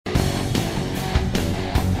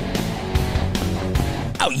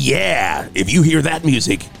Oh, yeah. If you hear that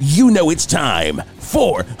music, you know it's time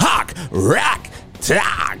for Hawk Rock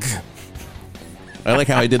Talk. I like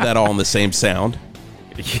how I did that all in the same sound.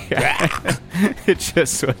 Yeah. It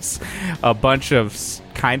just was a bunch of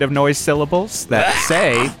kind of noise syllables that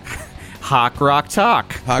say Hawk Rock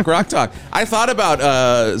Talk. Hawk Rock Talk. I thought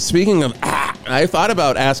about, speaking of, I thought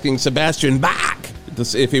about asking Sebastian Bach to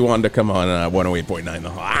see if he wanted to come on 108.9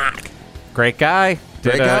 The Hawk. Great guy.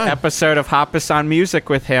 Did an episode of Hoppus on Music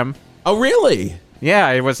with him. Oh, really? Yeah,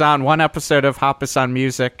 it was on one episode of Hoppus on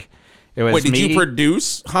Music. It was Wait, did you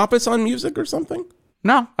produce Hoppus on Music or something?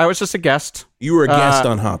 No, I was just a guest. You were a guest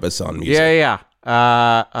on Hoppus on Music. Yeah.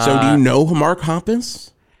 So do you know Mark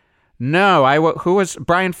Hoppus? No,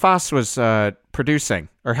 Brian Foss was producing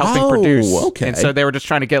or helping produce. Okay. And so they were just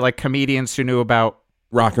trying to get like comedians who knew about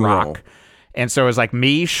rock and roll. And so it was like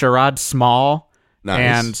me, Sherrod Small, nice.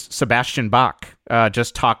 and Sebastian Bach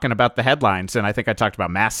just talking about the headlines. And I think I talked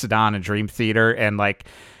about Mastodon and Dream Theater and like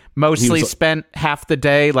mostly spent half the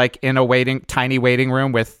day like in a tiny waiting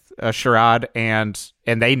room with Sherrod and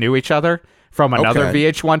they knew each other from another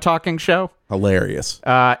VH1 talking show. Hilarious.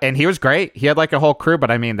 And he was great. He had like a whole crew,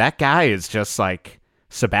 but I mean, that guy is just like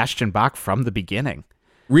Sebastian Bach from the beginning.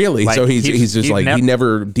 Really? Like, so he's just like, he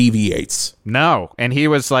never deviates. No. And he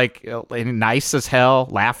was like nice as hell,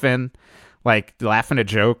 laughing at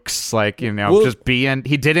jokes, like, you know, just being,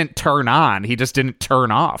 he didn't turn on. He just didn't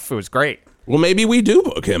turn off. It was great. Well, maybe we do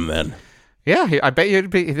book him then. Yeah, I bet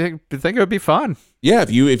you'd think it would be fun. Yeah, if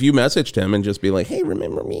you messaged him and just be like, hey,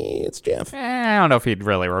 remember me? It's Geoff. I don't know if he'd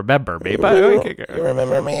really remember me, but you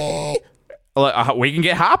remember me? We can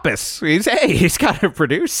get Hoppus. He's got to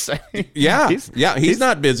produce. Yeah, he's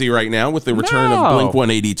not busy right now with the return of Blink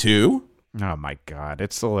 182. Oh my God,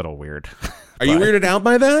 it's a little weird. Are you weirded out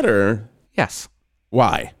by that, or? Yes.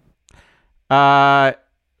 Why?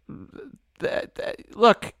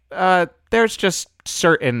 Look, there's just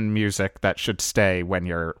certain music that should stay when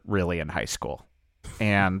you're really in high school.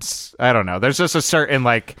 And I don't know, there's just a certain,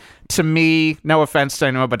 like, to me, no offense to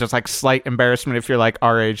anyone, but just like slight embarrassment if you're like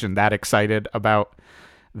our age and that excited about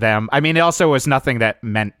them. I mean, it also was nothing that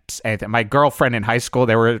meant anything. My girlfriend in high school,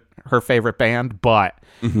 they were her favorite band, but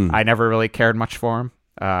I never really cared much for them.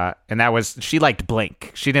 And that was, she liked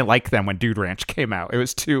Blink. She didn't like them when Dude Ranch came out. It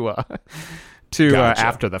was too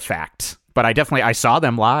after the fact. But I saw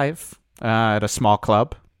them live at a small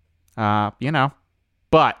club, but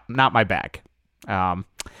not my bag. A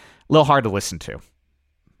little hard to listen to.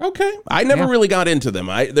 Okay. I never really got into them.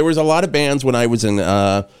 There was a lot of bands when I was in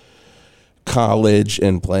college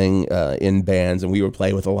and playing in bands, and we would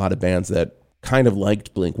play with a lot of bands that kind of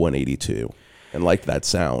liked Blink 182 and liked that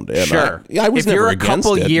sound. And sure. I was never against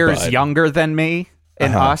it. If you're a couple years younger than me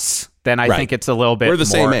and us, then I think it's a little bit more we're the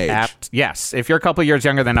same age. Apt. Yes. If you're a couple years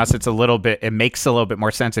younger than us, it makes a little bit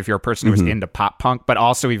more sense if you're a person who's into pop punk. But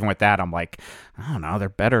also, even with that, I'm like, I don't know, they're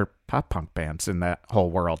better pop punk bands in that whole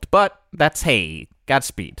world. But that's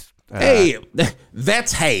Godspeed. Hey,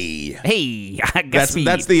 that's hey. Hey, Godspeed.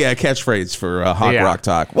 That's the catchphrase for Hawk Rock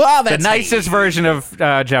Talk. Well, that's the nicest version of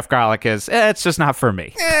Jeff Garlock is, it's just not for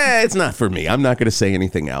me. It's not for me. I'm not going to say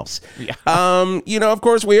anything else. Yeah. Of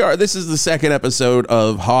course, this is the second episode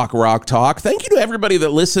of Hawk Rock Talk. Thank you to everybody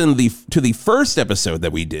that listened to the first episode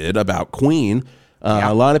that we did about Queen.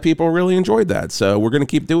 A lot of people really enjoyed that, so we're going to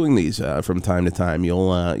keep doing these from time to time.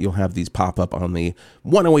 You'll have these pop up on the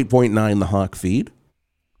 108.9 The Hawk feed.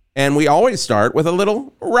 And we always start with a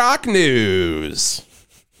little rock news.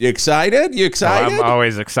 You excited? I'm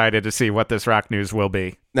always excited to see what this rock news will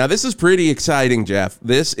be. Now, this is pretty exciting, Geoff.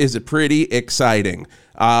 This is pretty exciting.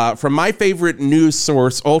 From my favorite news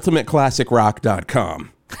source,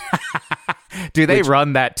 ultimateclassicrock.com. Do they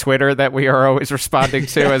run that Twitter that we are always responding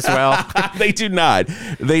to as well? They do not.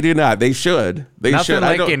 They should. Nothing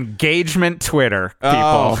like engagement Twitter,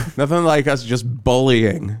 people. Nothing like us just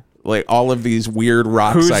bullying. Like all of these weird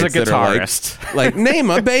rock sites that are like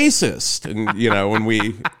name a bassist, and when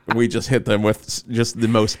we just hit them with just the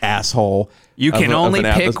most asshole. You can only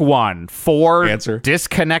pick one. 4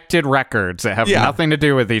 disconnected records that have nothing to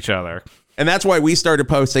do with each other. And that's why we started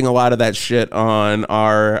posting a lot of that shit on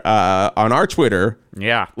our Twitter.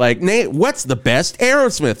 Yeah, like what's the best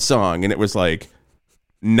Aerosmith song? And it was like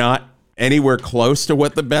not anywhere close to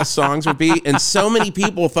what the best songs would be. And so many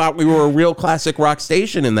people thought we were a real classic rock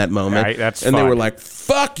station in that moment. Right, that's and fun. They were like,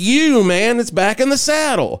 fuck you, man, it's Back in the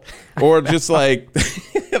Saddle. Or just like,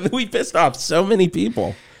 we pissed off so many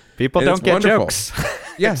people. People don't get jokes.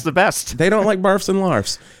 Yeah, it's the best. They don't like barfs and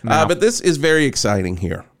larfs. No. But this is very exciting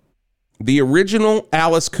here. The original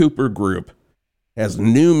Alice Cooper group has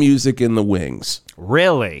new music in the wings.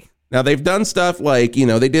 Really? Now they've done stuff like,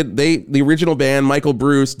 the original band, Michael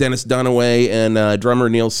Bruce, Dennis Dunaway, and drummer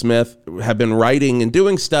Neil Smith have been writing and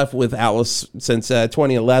doing stuff with Alice since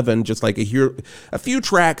 2011, just like a few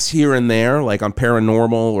tracks here and there, like on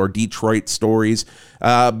Paranormal or Detroit Stories.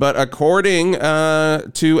 But according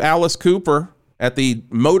to Alice Cooper at the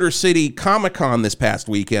Motor City Comic-Con this past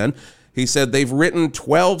weekend, he said they've written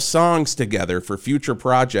 12 songs together for future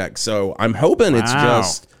projects. So I'm hoping it's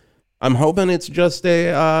just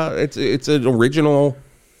it's an original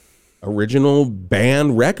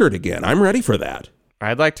band record again. I'm ready for that.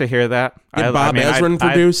 I'd like to hear that. Bob Ezrin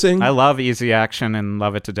producing. I love Easy Action and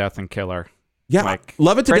Love It to Death and Killer. Yeah,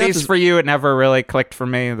 Love It to Death. Pretty's for You, it never really clicked for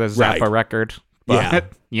me, the Zappa record.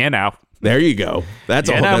 But, There you go. That's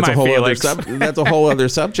a whole other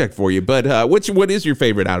subject for you. But what is your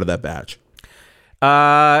favorite out of that batch?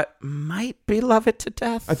 Might be Love It to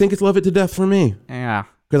Death. I think it's Love It to Death for me. Yeah.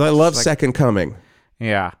 Because I love Second Coming.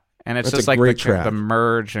 Yeah. And it's That's just like the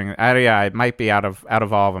merging. It might be out of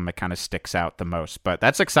all of them, it kind of sticks out the most. But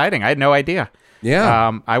that's exciting. I had no idea.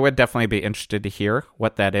 Yeah. I would definitely be interested to hear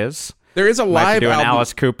what that is. There is a live album. An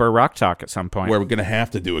Alice Cooper rock talk at some point. We're going to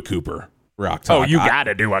have to do a Cooper rock talk. Oh, you got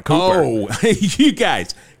to do a Cooper. Oh, you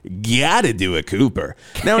guys got to do a Cooper.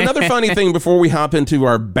 Now, another funny thing before we hop into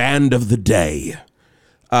our band of the day.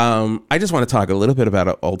 I just want to talk a little bit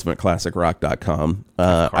about ultimateclassicrock.com.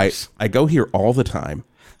 I go here all the time,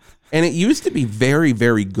 and it used to be very,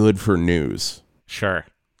 very good for news. Sure.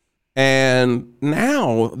 And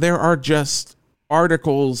now there are just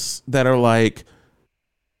articles that are like,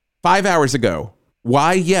 5 hours ago,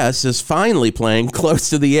 Why Yes is finally playing Close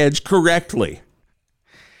to the Edge correctly.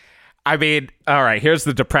 I mean, all right, here's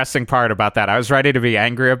the depressing part about that. I was ready to be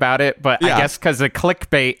angry about it, but I guess because the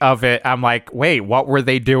clickbait of it, I'm like, wait, what were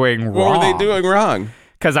they doing wrong? What were they doing wrong?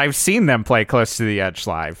 Because I've seen them play Close to the Edge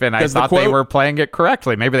live, and I thought they were playing it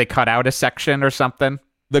correctly. Maybe they cut out a section or something.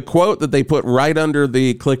 The quote that they put right under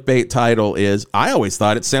the clickbait title is, I always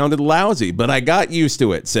thought it sounded lousy, but I got used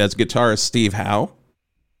to it, says guitarist Steve Howe.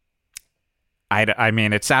 I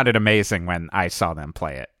mean, it sounded amazing when I saw them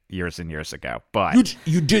play it years and years ago, but...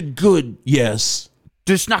 You did good, yes.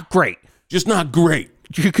 Just not great. Just not great.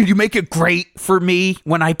 Could you make it great for me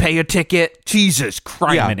when I pay a ticket? Jesus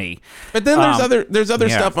criminy. Yeah. But then there's other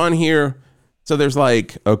stuff on here. So there's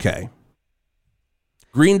like, okay.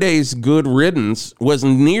 Green Day's Good Riddance was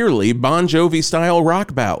nearly Bon Jovi-style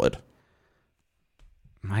rock ballad.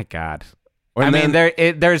 My God.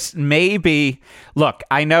 There's maybe... Look,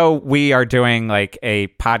 I know we are doing like a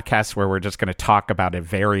podcast where we're just going to talk about a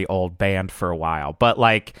very old band for a while, but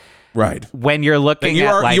like... Right. When you're looking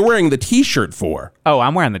at you're wearing the T-shirt for. Oh,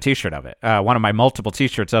 I'm wearing the T-shirt of it. One of my multiple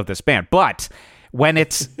T-shirts of this band. But when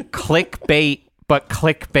it's clickbait, but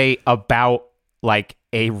clickbait about like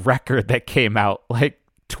a record that came out like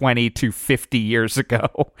 20 to 50 years ago,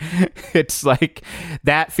 it's like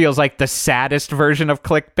that feels like the saddest version of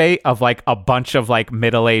clickbait of like a bunch of like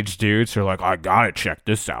middle-aged dudes who are like, I gotta check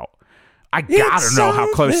this out. I gotta know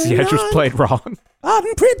how Close to the Edge was played wrong.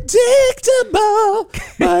 Unpredictable,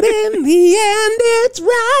 but in the end it's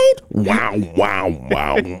right. Wow, wow,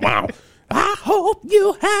 wow, wow. I hope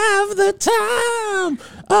you have the time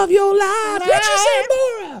of your life. What you say,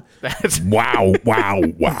 Maura? That's wow, wow,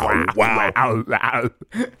 wow, wow.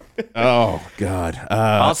 Oh, God.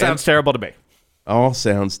 All sounds terrible to me. All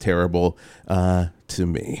sounds terrible to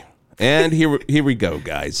me. And here we go,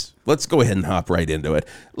 guys. Let's go ahead and hop right into it.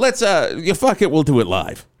 Let's, fuck it, we'll do it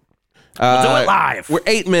live. We'll do it live. We're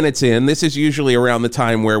 8 minutes in. This is usually around the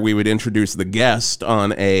time where we would introduce the guest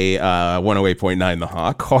on a 108.9 The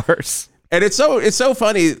Hawk. Of course. And it's so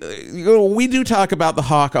funny. We do talk about the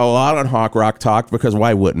Hawk a lot on Hawk Rock Talk because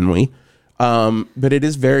why wouldn't we? But it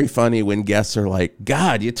is very funny when guests are like,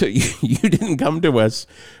 God, you didn't come to us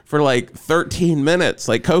for like 13 minutes.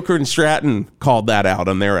 Like Coker and Stratton called that out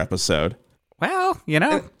on their episode. Well, you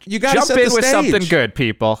gotta jump set in the with stage. Something good,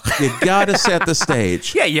 people. You got to set the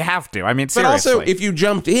stage. Yeah, you have to. I mean, but seriously. also, if you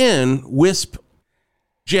jumped in, Wisp,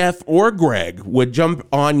 Jeff, or Greg would jump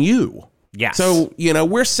on you. Yes. So,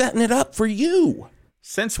 we're setting it up for you.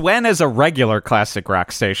 Since when has a regular classic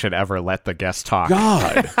rock station ever let the guest talk?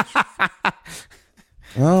 God.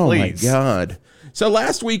 Oh, Please. my God. So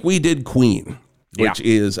last week we did Queen, which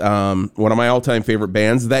is one of my all-time favorite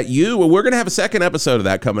bands that we're going to have a second episode of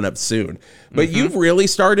that coming up soon. But you've really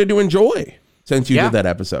started to enjoy since you did that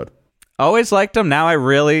episode. Always liked them. Now I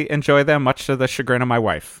really enjoy them, much to the chagrin of my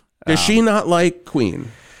wife. Does she not like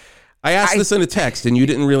Queen? I asked this in a text and you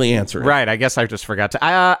didn't really answer it. Right. I guess I just forgot to.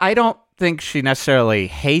 I don't think she necessarily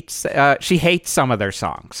hates. She hates some of their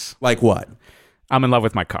songs. Like what? I'm in Love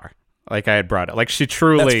with My Car. Like I had brought it. Like she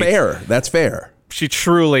truly. That's fair. she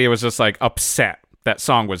truly was just like upset that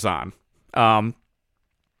song was on.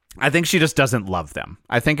 I think she just doesn't love them.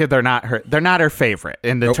 I think they're not her favorite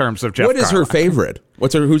in the terms of Geoff. What is her Garlock. favorite?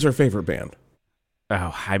 Who's her favorite band?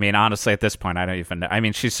 Oh, I mean, honestly, at this point, I don't even know. I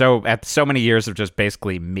mean, she's so many years of just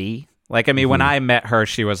basically me. Like, I mean, when I met her,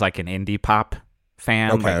 she was like an indie pop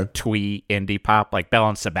fan, like twee indie pop. Like Belle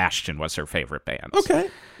and Sebastian was her favorite band. Okay,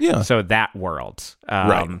 yeah. So that world,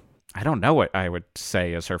 right. I don't know what I would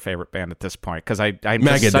say is her favorite band at this point because I'm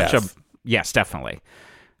Megadeth. just such a yes, definitely.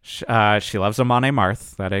 She loves Amon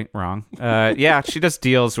Amarth. That ain't wrong. Yeah, she just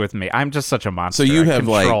deals with me. I'm just such a monster. So you have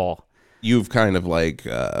control. You've kind of like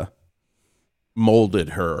molded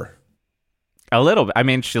her a little bit. I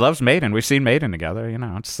mean, she loves Maiden. We've seen Maiden together. You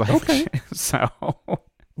know, it's like so.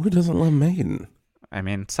 Who doesn't love Maiden? I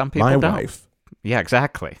mean, some people My don't. wife. Yeah,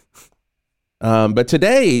 exactly. But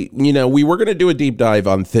today, we were going to do a deep dive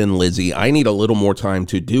on Thin Lizzy. I need a little more time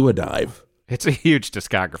to do a dive. It's a huge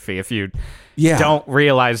discography if you don't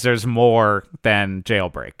realize there's more than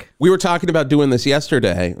Jailbreak. We were talking about doing this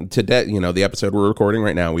yesterday. Today, the episode we're recording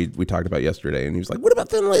right now, we talked about yesterday, and he was like, what about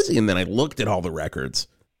Thin Lizzy? And then I looked at all the records,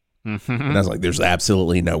 and I was like, there's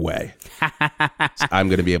absolutely no way I'm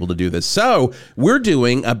going to be able to do this. So we're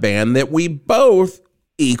doing a band that we both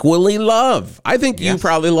equally love. I think you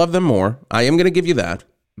probably love them more. I am going to give you that.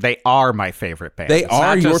 They are my favorite band. They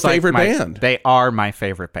are your favorite band. They are my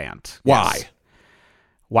favorite band. Why? Yes.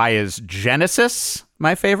 Why is Genesis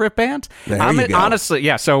my favorite band? There you go. Honestly,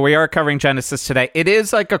 yeah, so we are covering Genesis today. It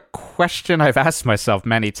is like a question I've asked myself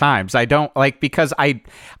many times. I don't because I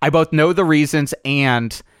both know the reasons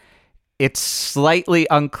and it's slightly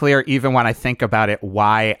unclear even when I think about it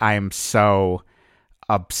why I'm so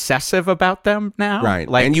obsessive about them now. Right.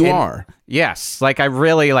 Like, and you are. Yes. Like I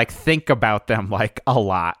really think about them like a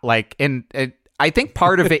lot. Like I think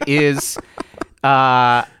part of it is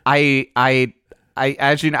I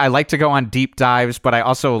as you know, I like to go on deep dives, but I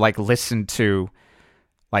also listen to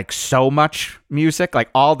so much music,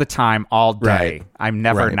 all the time, all day. Right. I'm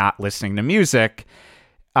never not listening to music.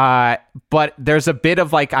 But there's a bit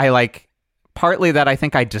of partly that I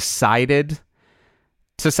think I decided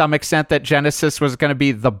to some extent that Genesis was going to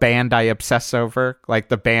be the band I obsess over,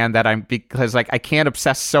 the band that because I can't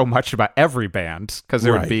obsess so much about every band because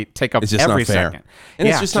it would take up every second. And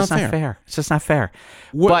it's just not fair. It's just not fair.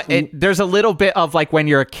 But there's a little bit of when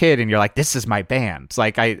you're a kid and you're like, this is my band.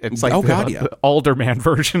 It's the older man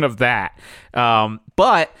version of that.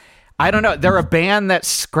 But I don't know. They're a band that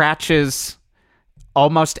scratches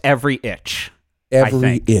almost every itch.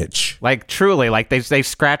 Every itch. Truly, they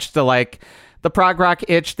scratched the prog rock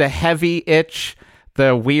itch, the heavy itch,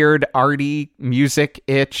 the weird arty music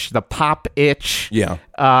itch, the pop itch. Yeah.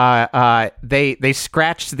 They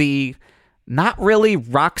scratched the not really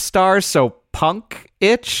rock stars, so punk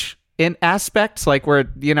itch in aspects, where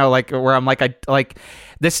I'm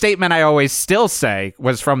the statement I always still say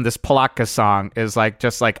was from this Polatka song is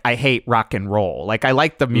I hate rock and roll. I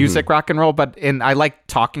like the music rock and roll, but I like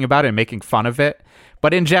talking about it and making fun of it.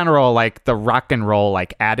 But in general, the rock and roll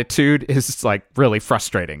attitude is really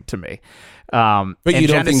frustrating to me. But you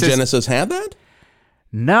don't think Genesis had that?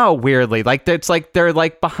 No, weirdly, it's they're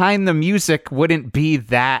behind the music wouldn't be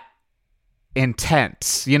that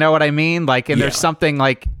intense. You know what I mean? There's something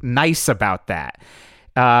nice about that.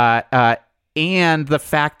 And the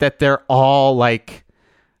fact that they're all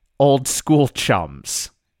old school chums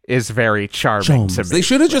is very charming to me. They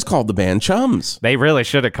should have just called the band Chums. They really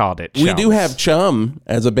should have called it Chums. We do have Chum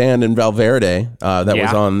as a band in Valverde that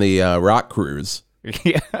was on the rock cruise.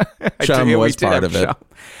 Yeah, Chum was part of it.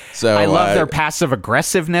 So I love their passive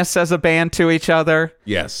aggressiveness as a band to each other.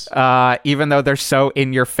 Yes. Even though they're so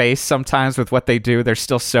in your face sometimes with what they do, they're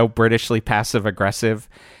still so Britishly passive aggressive.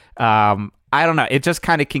 I don't know. It just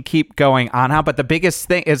kind of can keep going on. But the biggest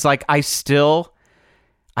thing is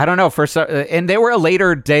I don't know, and they were a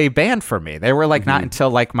later day band for me. They were not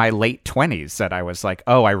until my late 20s that I was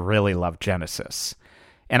oh, I really love Genesis.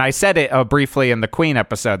 And I said it briefly in the Queen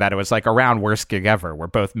episode that it was around Worst Gig Ever, where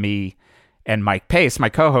both me and Mike Pace, my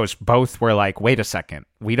co-host, both were wait a second,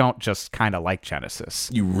 we don't just kind of like Genesis.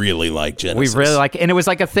 You really like Genesis. We really like, and it was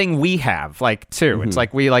a thing we have too. It's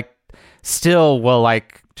we still will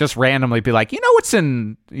just randomly be what's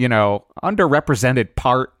in, underrepresented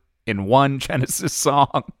part in one Genesis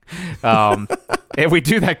song. And we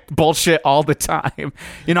do that bullshit all the time.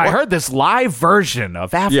 I heard this live version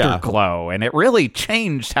of Afterglow and it really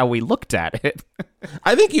changed how we looked at it.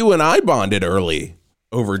 I think you and I bonded early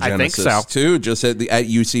over Genesis I think so. too, just at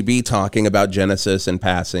UCB talking about Genesis and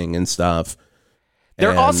passing and stuff.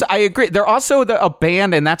 I agree. They're also a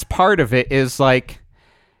band, and that's part of it is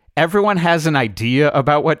everyone has an idea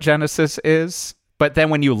about what Genesis is. But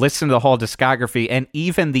then when you listen to the whole discography and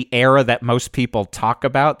even the era that most people talk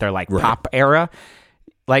about, they're like pop era,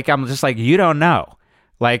 like I'm just like, you don't know.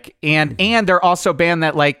 Like, and they're also a band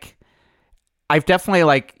that like, I've definitely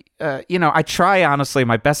like, I try honestly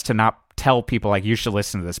my best to not tell people like you should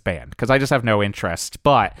listen to this band because I just have no interest.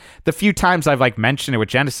 But the few times I've like mentioned it with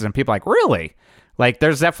Genesis and people are like, really? Like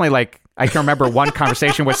there's definitely like, I can remember one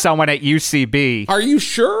conversation with someone at UCB. Are you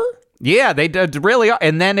sure? Yeah, they did really.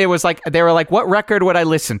 And then it was like, they were like, what record would I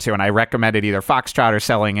listen to? And I recommended either Foxtrot or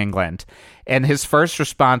Selling England. And his first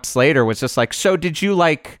response later was just like, so did you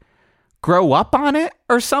like grow up on it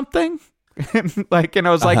or something? Like, and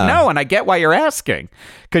I was like, no, and I get why you're asking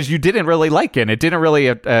because you didn't really like it. And it didn't really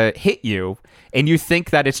hit you. And you think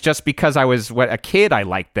that it's just because I was a kid, I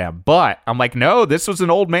liked them. But I'm like, no, this was an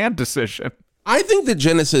old man decision. I think that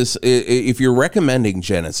Genesis, if you're recommending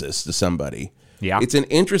Genesis to somebody, it's an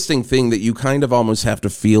interesting thing that you kind of almost have to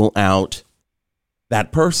feel out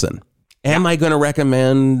that person. Am I going to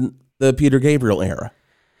recommend the Peter Gabriel era?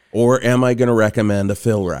 Or am I going to recommend a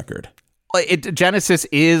Phil record? Genesis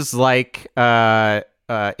is like,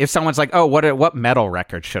 if someone's like, oh, what metal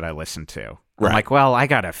record should I listen to? I'm like, well, I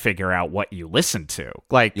got to figure out what you listen to.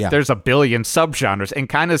 Like, there's a billion subgenres. And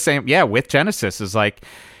kind of the same, with Genesis is like,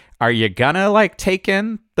 are you going to like take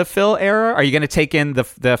in the Phil era? Are you going to take in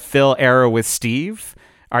the Phil era with Steve?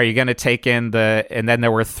 Are you going to take in and then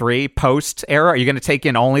there were 3 post era? Are you going to take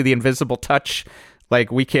in only the Invisible Touch,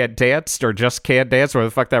 like We Can't Dance or Just Can't Dance, whatever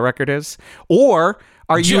the fuck that record is? Or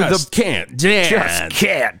are you Just Can't Dance? Just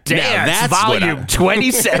Can't Dance, that's volume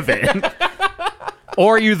 27.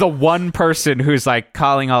 Or are you the one person who's like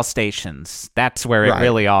calling all stations? That's where it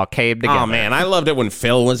really all came together. Oh, man, I loved it when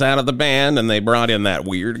Phil was out of the band and they brought in that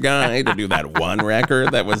weird guy to do that one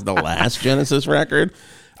record that was the last Genesis record.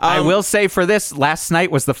 I will say for this, last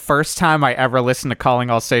night was the first time I ever listened to Calling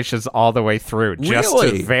All Stations all the way through, just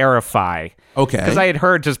to verify. Okay. Because I had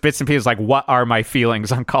heard just bits and pieces like, what are my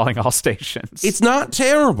feelings on Calling All Stations? It's not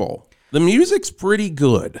terrible. The music's pretty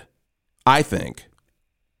good, I think.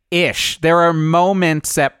 Ish. There are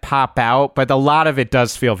moments that pop out, but a lot of it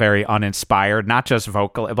does feel very uninspired, not just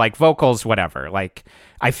vocals, whatever. Like,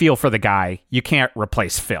 I feel for the guy. You can't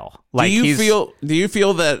replace Phil. Like, do you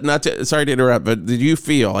feel that, sorry to interrupt, but did you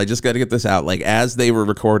feel, I just got to get this out, like as they were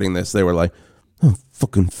recording this, they were like, oh,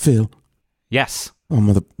 fucking Phil. Yes. Oh,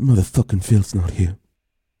 motherfucking Phil's not here.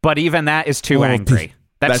 But even that is too angry.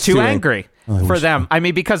 That's too angry for them. I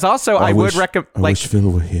mean, because also I would recommend, like, wish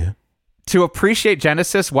Phil were here. To appreciate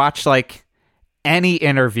Genesis, watch like any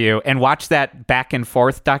interview and watch that Back and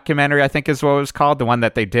Forth documentary, I think is what it was called, the one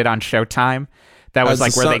that they did on Showtime. That was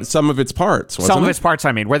like where some of its parts,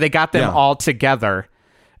 where they got them all together.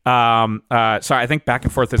 Sorry, I think Back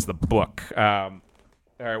and Forth is the book,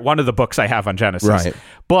 or one of the books I have on Genesis. Right.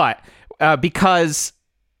 But because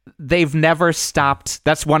they've never stopped.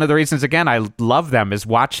 That's one of the reasons, again, I love them, is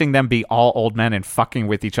watching them be all old men and fucking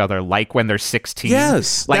with each other like when they're 16.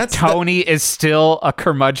 Yes. Like Tony is still a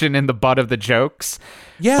curmudgeon in the butt of the jokes.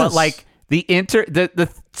 Yes. But like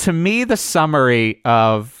to me, the summary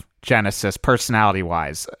of Genesis,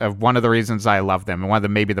 personality-wise, of one of the reasons I love them, and one of the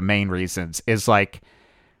maybe the main reasons, is like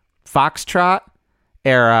Foxtrot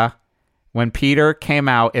era, when Peter came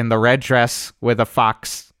out in the red dress with a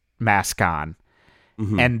fox mask on,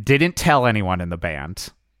 and didn't tell anyone in the band.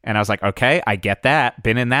 And I was like, okay, I get that.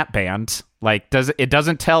 Been in that band. Like, it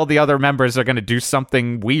doesn't tell the other members they're going to do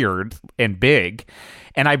something weird and big.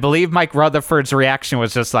 And I believe Mike Rutherford's reaction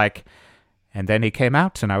was just like, and then he came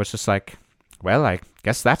out, and I was just like, well, I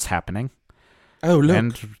guess that's happening. Oh, look.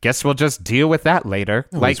 And guess we'll just deal with that later.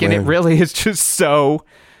 Like, and it really is just so...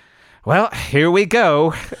 Well, here we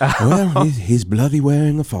go. Well, he's bloody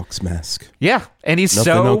wearing a fox mask. Yeah, and he's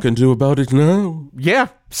Nothing I can do about it now. Yeah,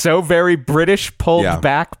 so very British, pulled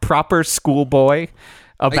back, proper schoolboy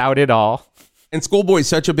about it all. And Schoolboy's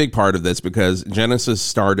such a big part of this because Genesis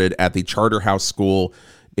started at the Charterhouse School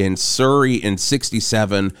in Surrey in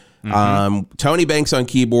 1967. Tony Banks on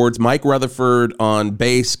keyboards, Mike Rutherford on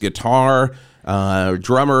bass, guitar,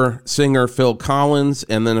 drummer, singer Phil Collins,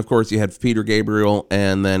 and then of course you had Peter Gabriel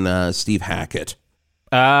and then Steve Hackett.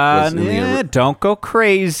 Don't go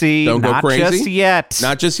crazy. Not just yet.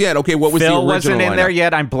 Not just yet. Okay, what was Phil the original wasn't in lineup? there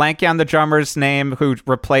yet. I'm blanking on the drummer's name who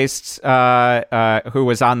replaced who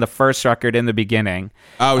was on the first record in the beginning.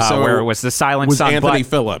 Oh, so where it was the Silent Son. Anthony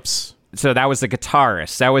Phillips. So that was the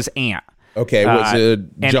guitarist. That was Ant. Okay, was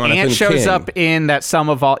it Jonathan Ant shows King? up in that Sum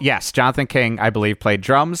of All... Yes, Jonathan King, I believe, played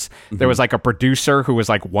drums. There was like a producer who was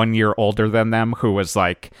like 1 year older than them, who was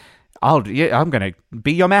like I'm gonna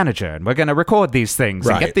be your manager, and we're gonna record these things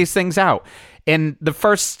and get these things out. And the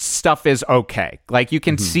first stuff is okay. Like, you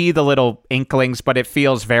can see the little inklings, but it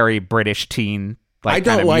feels very British teen. Like, I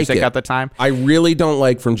don't kind of like music it at the time. I really don't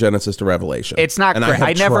like From Genesis to Revelation. It's not great.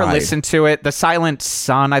 I never listened to it. The Silent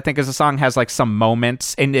Sun, I think, is a song, has like some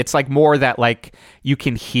moments, and it's like more that like you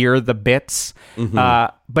can hear the bits.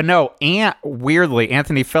 But no, weirdly,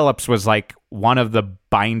 Anthony Phillips was like one of the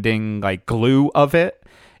binding like glue of it.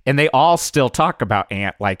 And they all still talk about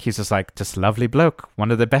Ant. Like, he's just like, this lovely bloke, one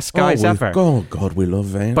of the best guys ever. Oh, God, we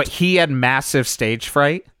love Ant. But he had massive stage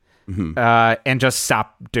fright and just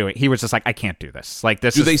stopped doing. He was just like, I can't do this. Like,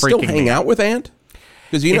 this is freaking me. Do they still hang out with Ant?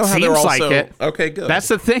 Because you know how they're also... like it. Okay, good. That's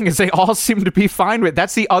the thing, is they all seem to be fine with it.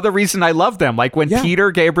 That's the other reason I love them. Like, when Peter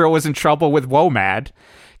Gabriel was in trouble with WOMAD,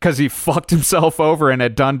 because he fucked himself over and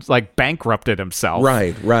had done, like, bankrupted himself.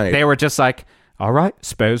 Right. They were just like, all right,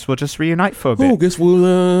 suppose we'll just reunite for a bit. Oh, guess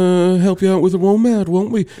we'll help you out with the WOMAD, won't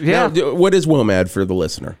we? Yeah. Now, what is WOMAD for the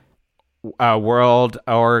listener? It's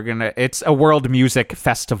a world music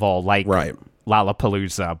festival, like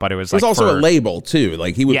Lollapalooza, but it was like... There's also a label, too.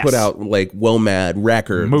 Like, he would put out, like, WOMAD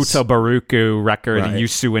records. Muta Baruku record,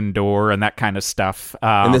 Yusu Indoor, and that kind of stuff.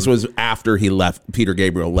 And this was after Peter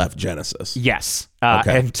Gabriel left Genesis. Yes.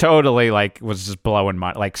 And totally, like, was just blowing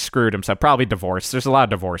money, like, screwed himself. Probably divorced. There's a lot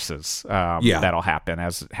of divorces that'll happen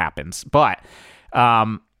as it happens. But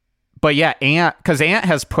yeah, because Ant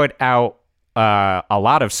has put out a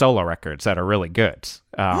lot of solo records that are really good.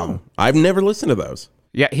 I've never listened to those.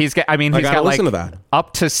 Yeah, he's got like to that.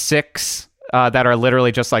 Up to 6 that are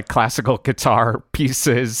literally just like classical guitar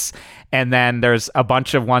pieces, and then there's a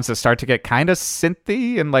bunch of ones that start to get kind of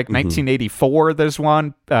synthy. In like 1984, there's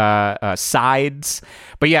one Sides.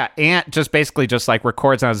 But yeah, Ant just basically just like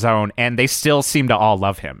records on his own, and they still seem to all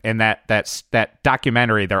love him. In that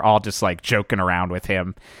documentary, they're all just like joking around with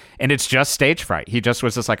him, and it's just stage fright. He just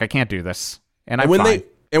was just like, I can't do this, and I'm fine.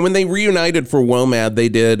 And when they reunited for WOMAD, they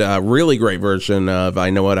did a really great version of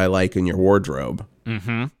I Know What I Like in Your Wardrobe,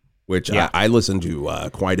 which I listened to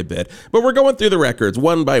quite a bit. But we're going through the records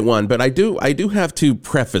one by one. But I do have to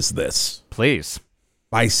preface this. Please.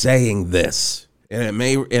 By saying this. And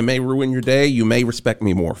it may ruin your day. You may respect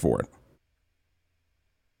me more for it.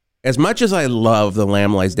 As much as I love The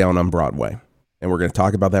Lamb Lies Down on Broadway, and we're going to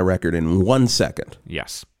talk about that record in 1 second.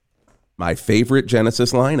 Yes. My favorite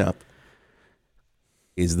Genesis lineup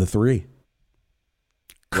is the 3.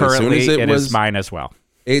 Currently, it is mine as well.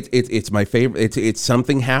 It's my favorite. It's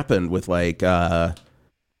something happened with like Trick of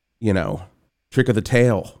the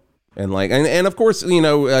Tail, and like and of course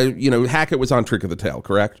Hackett was on Trick of the Tail,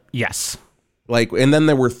 correct? Yes. Like, and then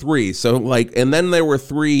there were 3. So like, and then there were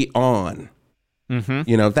 3 on.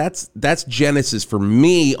 That's Genesis for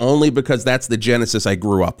me, only because that's the Genesis I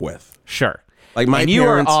grew up with. Sure. Like my parents, you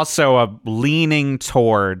are also leaning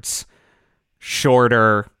towards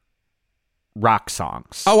shorter rock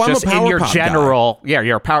songs. Oh, I'm just a power in your pop general guy. Yeah,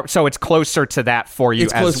 you're a power, so it's closer to that for you.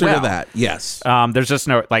 It's closer to that, yes. There's just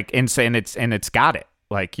no like insane. It's got it,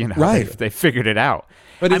 like, they figured it out.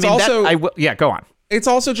 But it's also go on. It's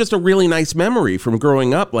also just a really nice memory from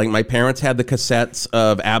growing up. Like, my parents had the cassettes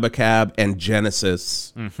of Abacab and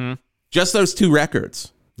Genesis, just those 2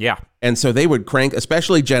 records. Yeah, and so they would crank,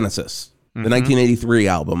 especially Genesis, the 1983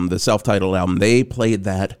 album, the self-titled album. They played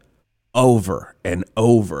that over and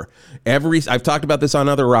over. I've talked about this on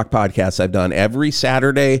other rock podcasts I've done. Every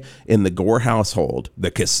Saturday in the Gore household,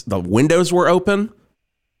 the windows were open,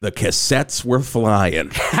 the cassettes were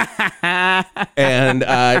flying. And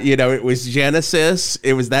it was Genesis.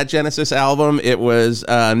 It was that Genesis album. It was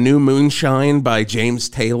New Moonshine by James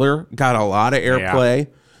Taylor, got a lot of airplay.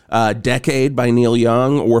 Decade by Neil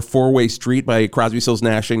Young, or Four-Way Street by Crosby, Stills,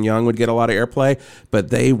 Nash and Young would get a lot of airplay, but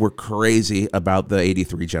they were crazy about the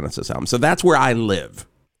 83 Genesis album. So that's where I live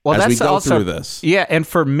as we go through this. Yeah, and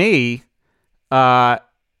for me, and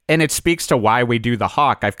it speaks to why we do the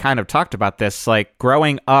Hawk. I've kind of talked about this, like,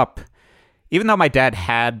 growing up, even though my dad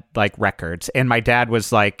had like records, and my dad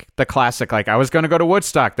was like the classic, like, I was going to go to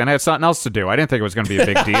Woodstock, then I had something else to do. I didn't think it was going to be a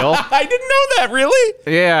big deal. I didn't know that, really?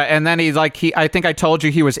 Yeah, and then I think I told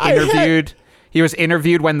you he was interviewed. He was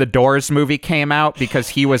interviewed when the Doors movie came out because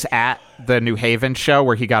he was at the New Haven show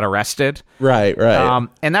where he got arrested. Right.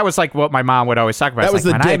 And that was like what my mom would always talk about. That was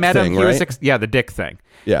like, the when dick I met thing, him, he right? was the dick thing.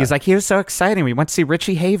 Yeah. He's like, he was so exciting. We went to see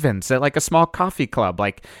Richie Havens at like a small coffee club,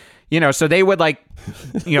 like. So they would like,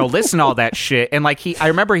 listen to all that shit. And like I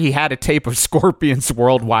remember he had a tape of Scorpions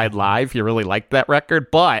Worldwide Live. He really liked that record,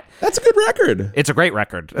 but that's a good record. It's a great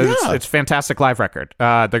record. Yeah. It's a fantastic live record.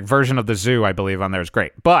 The version of The Zoo, I believe, on there is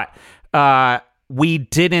great. But we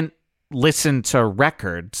didn't listen to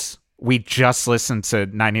records we just listened to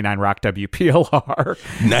 99 Rock WPLR.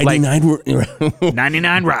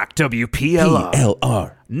 99 Rock WPLR.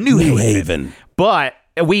 PLR. New Haven. But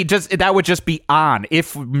that would just be on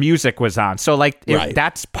if music was on. So like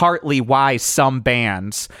that's partly why some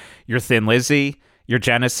bands, your Thin Lizzy, your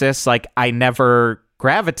Genesis, like I never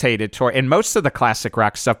gravitated toward, and most of the classic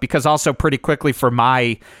rock stuff, because also pretty quickly for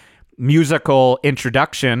my musical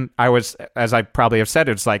introduction, I was, as I probably have said,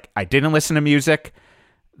 it's like I didn't listen to music,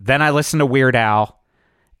 then I listened to Weird Al,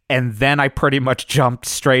 and then I pretty much jumped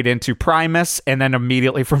straight into Primus, and then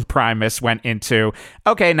immediately from Primus went into,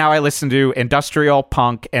 okay, now I listen to industrial,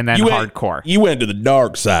 punk, and then hardcore. You went to the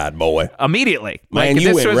dark side, boy. Immediately. Man,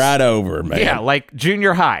 you went right over, man. Yeah, like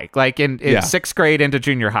junior high, like in 6th grade into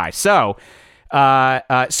junior high. So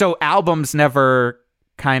albums never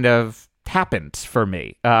kind of happened for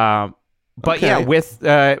me.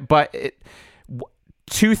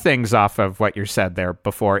 Two things off of what you said there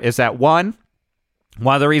before is that one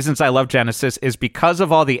of the reasons I love Genesis is because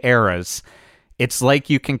of all the eras. It's like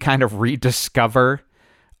you can kind of rediscover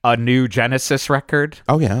a new Genesis record.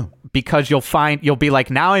 Oh yeah. Because you'll be like,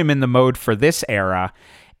 now I'm in the mode for this era,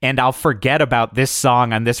 and I'll forget about this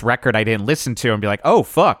song on this record I didn't listen to and be like, oh,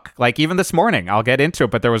 fuck. Like, even this morning, I'll get into it.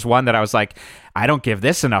 But there was one that I was like, I don't give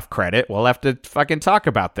this enough credit. We'll have to fucking talk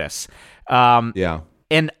about this. Yeah.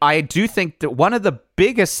 And I do think that one of the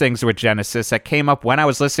biggest things with Genesis that came up when I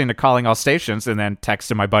was listening to Calling All Stations and then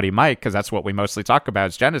texting my buddy Mike, because that's what we mostly talk about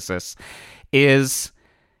is Genesis, is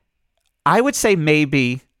I would say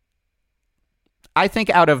I think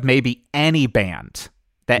out of maybe any band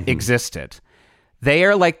that existed, they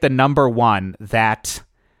are like the number one that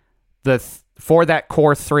for that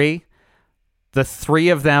core three, the three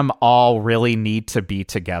of them all really need to be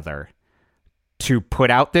together to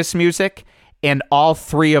put out this music, and all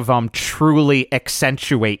three of them truly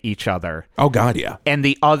accentuate each other. Oh God, yeah. And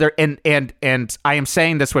the other, and I am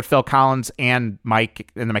saying this with Phil Collins and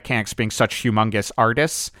Mike and the Mechanics being such humongous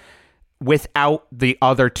artists. Without the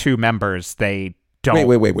other two members, they don't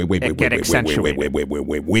get accentuated.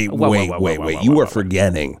 Wait. You are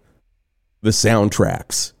forgetting the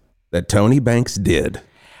soundtracks that Tony Banks did.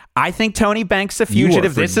 I think Tony Banks The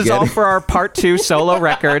Fugitive, this is all for our part 2 solo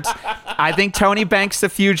records. I think Tony Banks The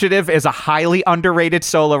Fugitive is a highly underrated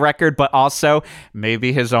solo record, but also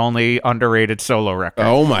maybe his only underrated solo record.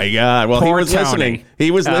 Oh my God. Well, Poor he was Tony. listening.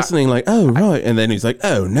 He was listening like, oh, right. And then he's like,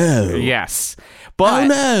 oh no. Yes. But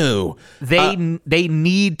no. They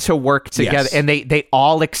need to work together, and they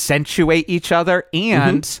all accentuate each other,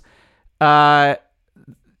 and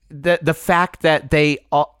the fact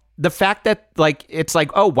that like it's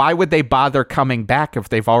like, oh, why would they bother coming back if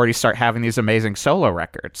they've already start having these amazing solo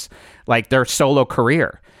records, like their solo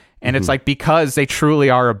career? And it's like, because they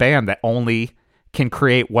truly are a band that only can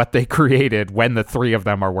create what they created when the three of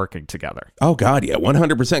them are working together. Oh God, yeah,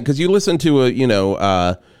 100%. Because you listen to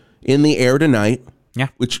In the Air Tonight,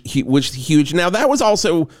 which huge. Now that was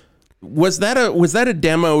also. Was that a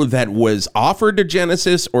demo that was offered to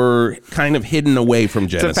Genesis or kind of hidden away from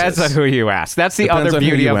Genesis? Depends on who you ask. That's the other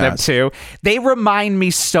beauty of them too. They remind me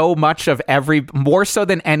so much of more so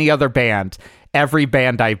than any other band, every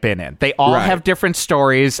band I've been in. They all have different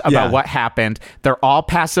stories about what happened. They're all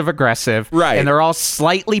passive aggressive, and they're all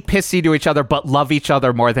slightly pissy to each other, but love each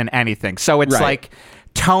other more than anything. So it's like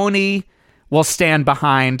Tony will stand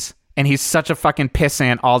behind, and he's such a fucking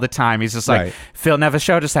pissant all the time. He's just like, Phil never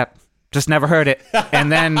showed us that. Just never heard it.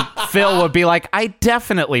 And then Phil would be like, I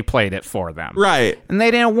definitely played it for them. Right. And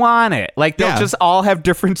they didn't want it. Like, they'll just all have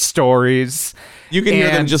different stories. You can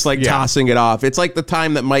hear them just like tossing it off. It's like the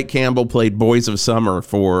time that Mike Campbell played Boys of Summer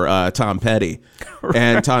for Tom Petty.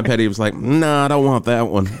 And Tom Petty was like, no, I don't want that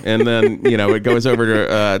one. And then, it goes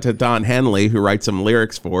over to Don Henley, who writes some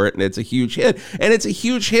lyrics for it. And it's a huge hit. And it's a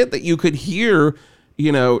huge hit that you could hear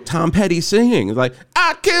Tom Petty singing. It's like,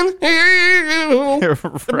 I can hear you.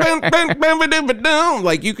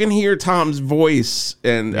 Like, you can hear Tom's voice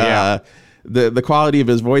and the quality of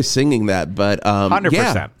his voice singing that. But 100%.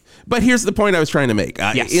 Yeah. But here's the point I was trying to make.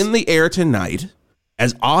 In the Air Tonight,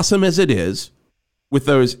 as awesome as it is, with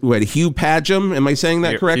those, Hugh Padgham, am I saying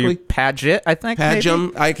that correctly? Hugh Padgett, I think. Padgham,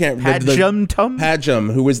 maybe? I can't.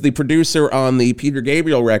 Padgham, who was the producer on the Peter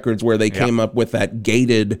Gabriel records, where they came up with that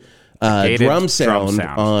gated drum sound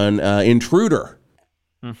on Intruder.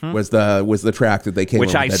 Was the track that they came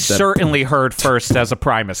which up I with. certainly heard first as a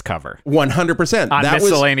Primus cover. 100%. On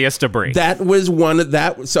Miscellaneous Debris. That was one of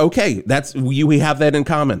that. So, okay, we have that in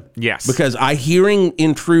common. Yes. Because hearing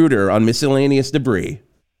Intruder on Miscellaneous Debris,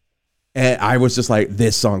 and I was just like,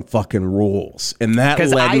 this song fucking rules. And that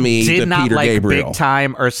led me to Peter Gabriel. I did not like Big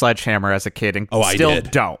Time or Sledgehammer as a kid, and still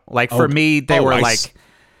don't. Like, for me, they were like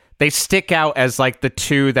They stick out as like the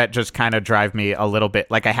two that just kind of drive me a little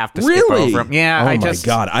bit. Like I have to skip over them. Yeah. Oh my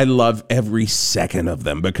God. I love every second of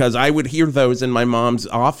them because I would hear those in my mom's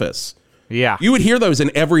office. Yeah. You would hear those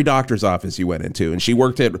in every doctor's office you went into. And she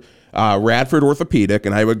worked at Radford Orthopedic,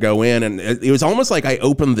 and I would go in, and it was almost like I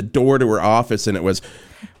opened the door to her office, and it was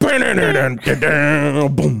boom,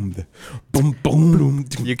 boom, boom.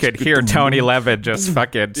 You could hear Tony Levin just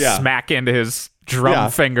fucking smack into his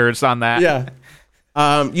drum fingers on that. Yeah.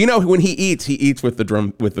 When he eats with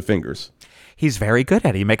the fingers. He's very good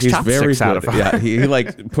at it. He makes chopsticks out of it. Yeah, he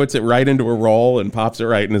like puts it right into a roll and pops it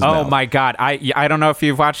right in his mouth. Oh my God. I don't know if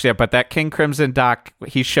you've watched it, but that King Crimson doc,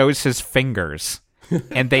 he shows his fingers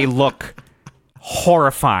and they look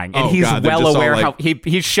horrifying. And he's well aware how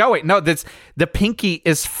he's showing. No, the pinky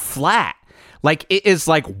is flat. Like it is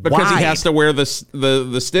like because wide. He has to wear the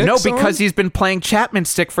sticks. No, because he's been playing Chapman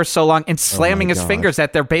stick for so long and slamming his fingers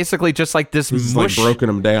that they're basically just like this mush. Like broken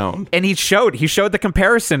them down. And he showed the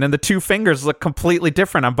comparison, and the two fingers look completely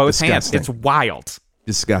different on both hands. It's wild,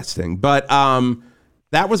 disgusting. But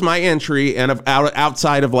that was my entry, and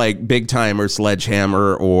outside of like Big Time or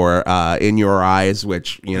Sledgehammer or In Your Eyes,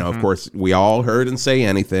 which of course we all heard and say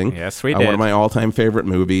anything. Yes, we did. One of my all-time favorite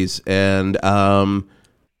movies, and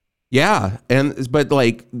yeah, but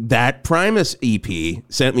like that Primus EP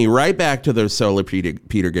sent me right back to those solo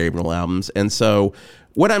Peter Gabriel albums. And so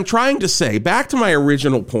what I'm trying to say, back to my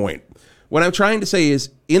original point, what I'm trying to say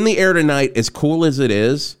is In the Air Tonight, as cool as it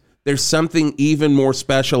is, there's something even more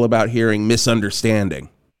special about hearing Misunderstanding.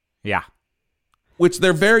 Yeah. Which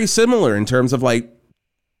they're very similar in terms of like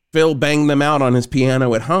Phil banged them out on his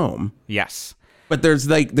piano at home. Yes. But is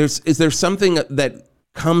there something that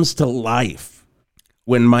comes to life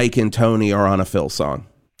when Mike and Tony are on a Phil song?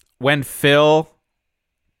 When Phil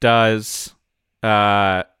does,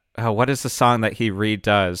 what is the song that he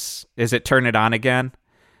redoes? Is it Turn It On Again?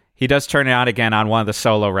 He does Turn It On Again on one of the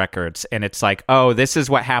solo records, and it's like, oh, this is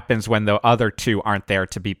what happens when the other two aren't there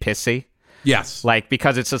to be pissy. Yes. Like,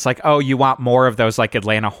 because it's just like, oh, you want more of those like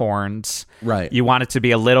Atlanta horns. Right. You want it to be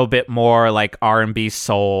a little bit more like R&B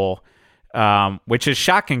soul, which is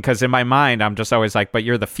shocking because in my mind, I'm just always like, but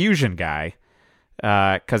you're the fusion guy.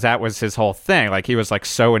 Because that was his whole thing. Like he was like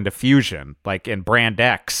so into fusion, like in Brand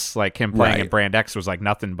X, like him playing in Brand X was like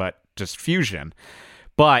nothing but just fusion.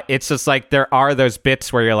 But it's just like there are those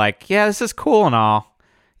bits where you're like, yeah, this is cool and all.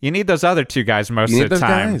 You need those other two guys most of the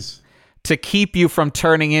time to keep you from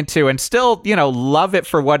turning into and still, love it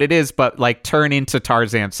for what it is, but like turn into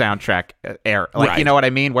Tarzan soundtrack era. Like, you know what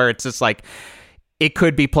I mean? Where it's just like it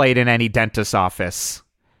could be played in any dentist's office.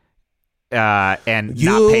 And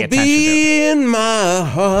You'll not pay attention be to it. In my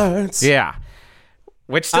heart. Yeah.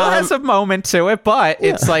 Which still has a moment to it, but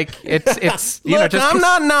it's like it's look, just I'm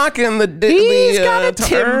not knocking he's got a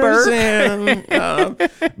timber.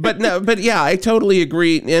 But yeah, I totally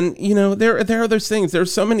agree. And there are those things.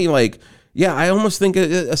 There's so many like I almost think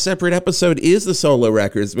a separate episode is the solo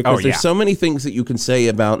records because there's so many things that you can say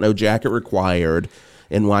about No Jacket Required.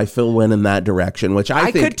 And why Phil went in that direction, which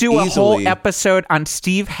I think could do a whole episode on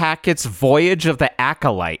Steve Hackett's Voyage of the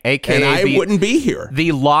Acolyte, aka and I wouldn't be here.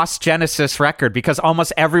 The Lost Genesis record, because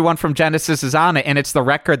almost everyone from Genesis is on it, and it's the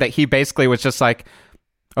record that he basically was just like,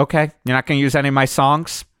 okay, you're not going to use any of my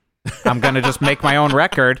songs. I'm going to just make my own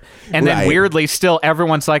record. And then weirdly, still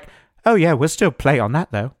everyone's like, oh yeah, we'll still play on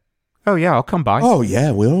that though. Oh yeah, I'll come by. Oh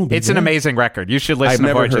yeah, we'll. It's an amazing record. You should listen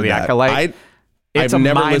to Voyage of the Acolyte. I've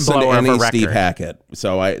never listened to any Steve Hackett,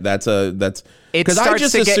 so it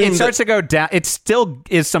starts to go down. It still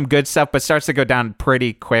is some good stuff, but starts to go down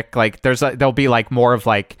pretty quick. Like there'll be like more of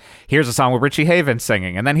like, here's a song with Richie Havens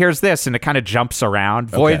singing, and then here's this, and it kind of jumps around.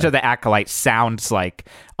 Voyage of the Acolyte sounds like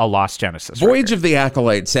a Lost Genesis. Voyage of the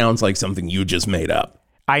Acolyte sounds like something you just made up.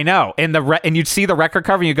 I know, and you'd see the record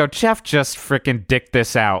cover, and you go, Jeff just freaking dicked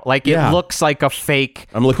this out. Like it looks like a fake.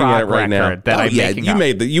 I'm looking at it right now. That I'm making up.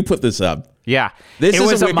 You put this up. Yeah, this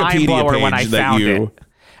was is a mind blower when I found it.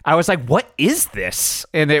 I was like, "What is this?"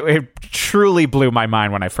 And it truly blew my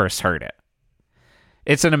mind when I first heard it.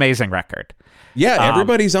 It's an amazing record. Yeah,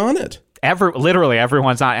 everybody's on it. Literally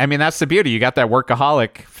everyone's on. I mean, that's the beauty. You got that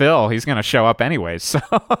workaholic Phil. He's going to show up anyways. So.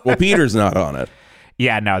 Well, Peter's not on it.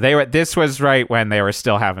 Yeah, no, they were. This was right when they were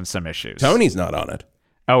still having some issues. Tony's not on it.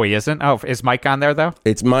 Oh, he isn't. Oh, is Mike on there though?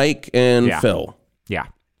 It's Mike and Phil. Yeah.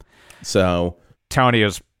 So Tony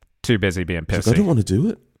is too busy being pissy. I don't want to do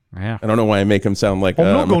it. Yeah. I don't know why I make him sound like I'm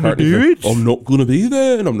not going to do it. I'm not going to be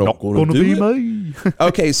there, and I'm not going to do it. Me.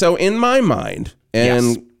 Okay, so in my mind,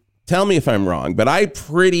 and tell me if I'm wrong, but I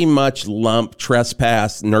pretty much lump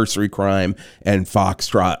Trespass, Nursery Crime, and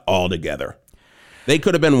Foxtrot all together. They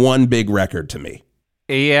could have been one big record to me.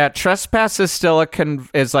 Yeah, Trespass is still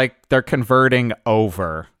is like they're converting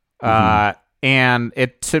over. And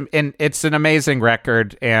it's an amazing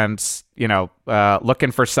record, and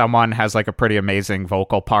Looking for Someone has like a pretty amazing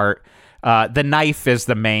vocal part. The Knife is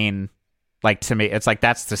the main, like, to me, it's like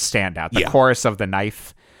that's the standout. The chorus of The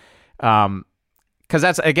Knife. Because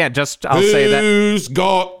that's, again, I'll say that. Who's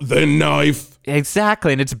got the knife?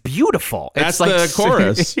 Exactly, and it's beautiful. That's it's like, the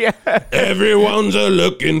chorus. Yeah. Everyone's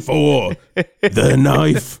looking for the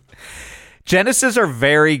knife. Genesis are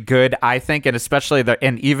very good, I think, and especially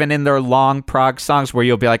and even in their long prog songs where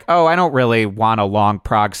you'll be like, oh, I don't really want a long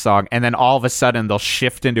prog song, and then all of a sudden they'll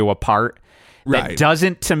shift into a part that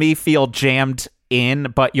doesn't, to me, feel jammed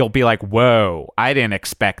in, but you'll be like, whoa, I didn't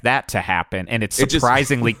expect that to happen, and it's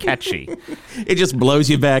surprisingly catchy. It just blows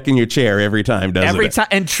you back in your chair every time, doesn't it? Every time,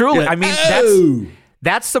 and truly, I mean,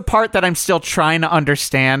 that's the part that I'm still trying to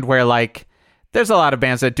understand, where, like, there's a lot of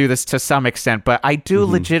bands that do this to some extent, but I do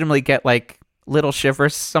legitimately get, like, little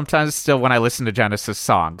shivers sometimes still when I listen to Genesis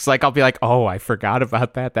songs. Like, I'll be like, oh, I forgot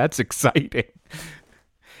about that. That's exciting.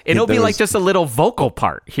 It'll be like just a little vocal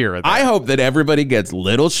part here or there. I hope that everybody gets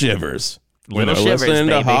little shivers. Little shivers, listening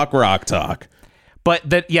baby. to Hawk Rock Talk. But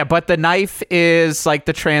The Knife is like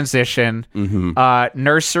the transition.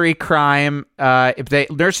 Nursery Crime,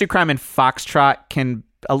 Nursery Crime and Foxtrot can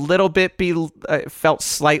a little bit be felt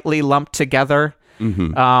slightly lumped together.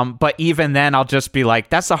 But even then, I'll just be like,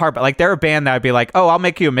 that's the hard part. Like, they're a band that I'd be like, oh, I'll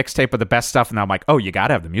make you a mixtape of the best stuff. And I'm like, oh, you got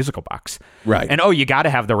to have the musical box. Right. And oh, you got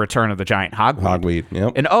to have the Return of the Giant Hogweed.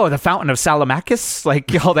 Yep. And oh, the Fountain of Salamakis.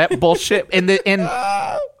 Like, all that bullshit. And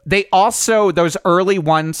they also, those early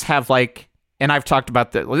ones have like, and I've talked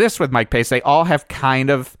about this with Mike Pace, they all have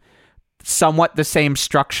kind of somewhat the same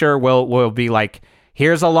structure. Will be like,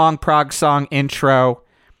 here's a long prog song intro,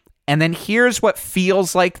 and then here's what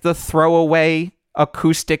feels like the throwaway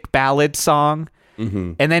acoustic ballad song,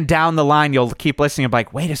 and then down the line you'll keep listening and be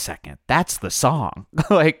like, wait a second, that's the song.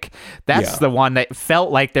 Like, that's the one that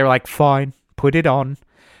felt like they're like, fine, put it on.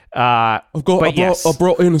 I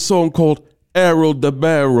brought in a song called Arrow the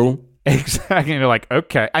Barrel. Exactly. And you're like,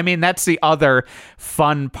 okay. I mean, that's the other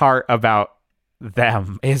fun part about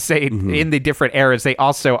them, is they in the different eras, they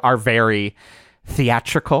also are very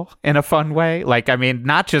theatrical in a fun way. Like, I mean,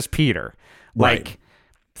 not just Peter. Right. Like,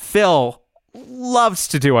 Phil loves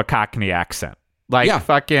to do a Cockney accent. Like,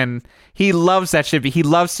 fucking, he loves that shit. He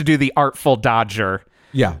loves to do the Artful Dodger,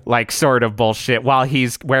 like, sort of bullshit while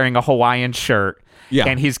he's wearing a Hawaiian shirt. Yeah.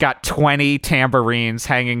 And he's got 20 tambourines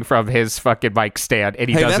hanging from his fucking mic stand, and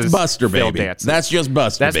he does that's his Buster, Phil baby. dance. That's just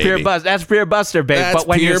Buster, that's baby. That's pure Buster, baby. That's but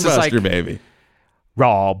when pure you're just Buster, like, baby.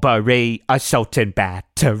 Robbery, assault and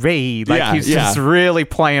battery. Like, he's just really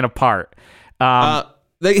playing a part.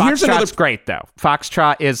 Here's another great, though.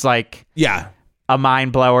 Foxtrot is like a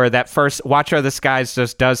mind blower. That first Watcher of the Skies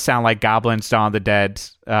just does sound like Goblin's Dawn of the Dead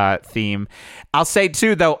theme. I'll say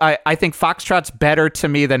too, though, I think Foxtrot's better to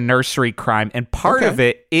me than Nursery Crime, and part of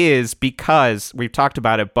it is because we've talked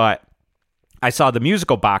about it, but I saw the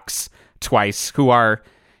Musical Box twice, who are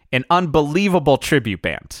an unbelievable tribute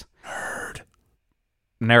band.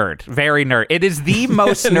 Nerd. Very nerd. It is the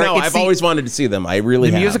most nerd. No, I've always wanted to see them. I really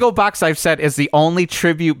have. The Musical Box, I've said, is the only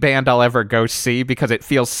tribute band I'll ever go see because it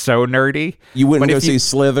feels so nerdy. You wouldn't go see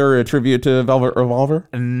Slither, a tribute to Velvet Revolver?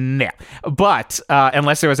 No. But,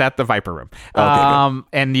 unless it was at the Viper Room.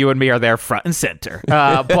 And you and me are there front and center.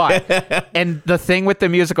 But, and the thing with the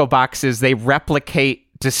Musical Box is they replicate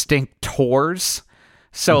distinct tours.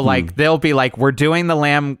 So, like, they'll be like, we're doing the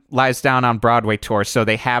Lamb Lies Down on Broadway tour, so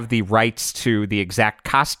they have the rights to the exact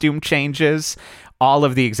costume changes, all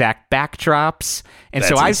of the exact backdrops. And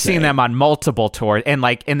so I've seen them on multiple tours, and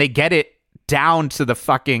they get it down to the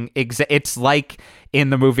fucking it's like in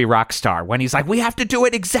the movie Rockstar when he's like, we have to do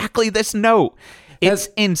it exactly this note. It's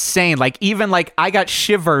insane. Like, even like I got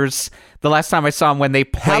shivers the last time I saw him when they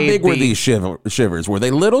played. How big were these shivers? Were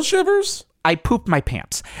they little shivers? I pooped my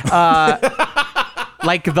pants.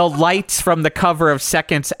 Like, the lights from the cover of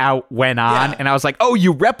Seconds Out went on, and I was like, oh,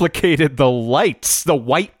 you replicated the lights, the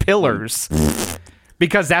white pillars.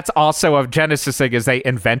 Because that's also a Genesis thing, is they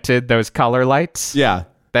invented those color lights. Yeah.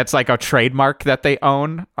 That's like a trademark that they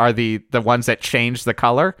own, are the ones that change the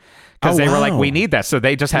color. Because they were like, we need that. So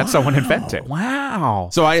they just had someone invent it. Wow.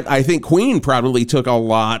 So I think Queen probably took a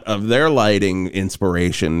lot of their lighting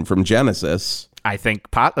inspiration from Genesis. I think,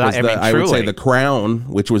 I would say the Crown,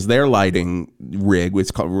 which was their lighting rig, which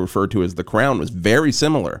is referred to as the Crown, was very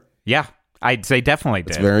similar. Yeah. They definitely did.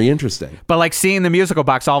 It's very interesting. But like seeing the musical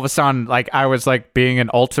box, all of a sudden, like I was like being an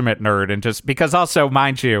ultimate nerd, and just because also,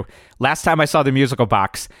 mind you, last time I saw the musical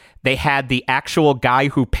box, they had the actual guy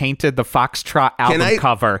who painted the Foxtrot album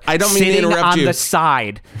cover. I don't mean to interrupt on you. The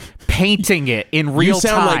side, painting it in real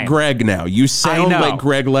time. You sound like Greg now. You sound like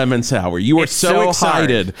Greg Lemonsauer. You are so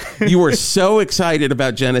excited. You are so excited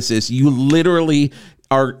about Genesis. You literally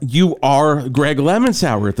are. You are Greg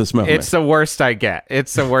Lemonsauer at this moment. It's the worst I get.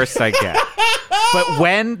 But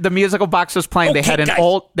when the musical box was playing, they had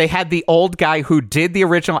the old guy who did the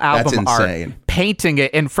original album art painting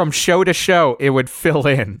it, and from show to show it would fill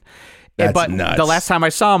in. But nuts. The last time I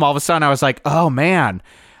saw him, all of a sudden I was like, oh man,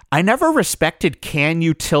 I never respected Can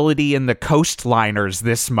Utility and the Coastliners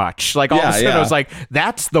this much. Like all of a sudden I was like,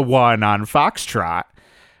 that's the one on Foxtrot.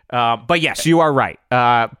 But yes, you are right.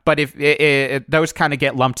 But if those kind of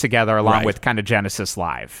get lumped together along with kind of Genesis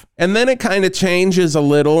Live. And then it kind of changes a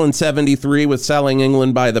little in 73 with Selling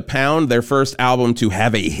England by the Pound, their first album to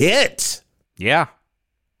have a hit. Yeah.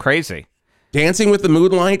 Crazy. Dancing with the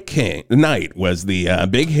Moonlight Night was the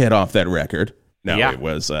big hit off that record. No, it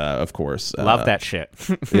was, of course. Love that shit.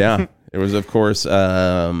 Yeah. It was, of course,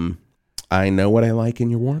 I Know What I Like in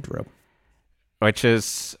Your Wardrobe. Which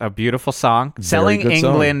is a beautiful song. Selling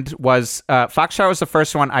England was... Foxtrot was the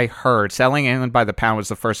first one I heard. Selling England by the Pound was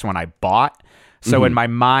the first one I bought. So in my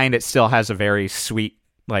mind, it still has a very sweet,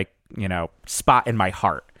 spot in my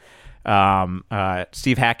heart.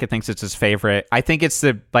 Steve Hackett thinks it's his favorite. I think it's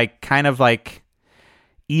the,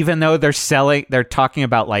 even though they're talking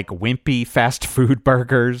about, wimpy fast food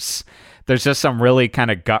burgers, there's just some really kind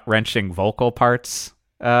of gut-wrenching vocal parts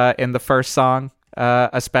in the first song,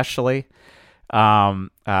 especially.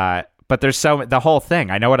 But there's the whole thing.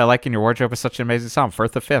 I Know What I Like in Your Wardrobe is such an amazing song.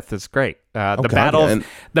 Firth the Fifth is great.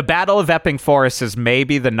 The Battle of Epping Forest is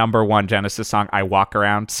maybe the number one Genesis song I walk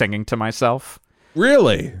around singing to myself.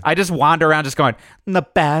 Really? I just wander around just going, the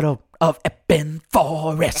Battle of Epping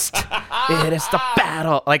Forest. It is the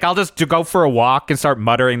battle. I'll just go for a walk and start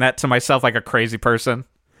muttering that to myself like a crazy person.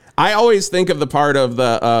 I always think of the part of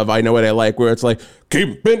I Know What I Like where it's like,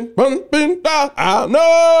 keep it bumping, I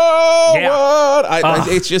know what.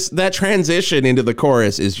 It's just that transition into the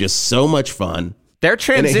chorus is just so much fun. Their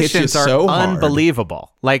transitions are so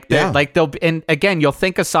unbelievable. And again, you'll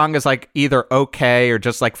think a song is either okay or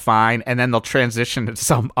just fine, and then they'll transition to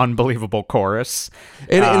some unbelievable chorus.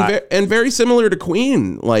 And very similar to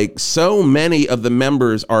Queen, so many of the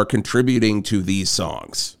members are contributing to these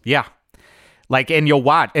songs. Yeah. And you'll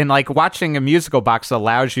watch, and watching a musical box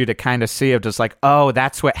allows you to kind of see of just oh,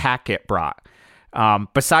 that's what Hackett brought.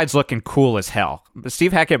 Besides looking cool as hell.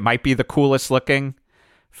 Steve Hackett might be the coolest looking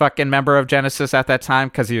fucking member of Genesis at that time,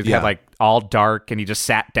 because he had all dark and he just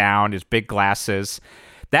sat down, his big glasses.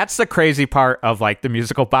 That's the crazy part of the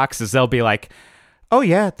musical box is they'll be oh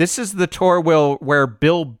yeah, this is the tour where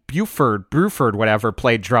Bill Bruford, whatever,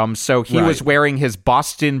 played drums. So he was wearing his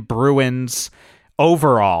Boston Bruins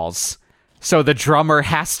overalls. So the drummer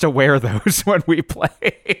has to wear those when we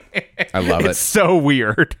play. I love it. It's so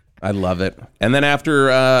weird. I love it. And then after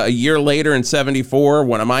a year later in 74,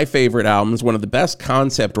 one of my favorite albums, one of the best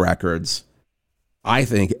concept records I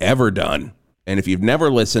think ever done. And if you've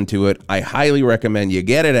never listened to it, I highly recommend you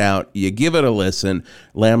get it out, you give it a listen.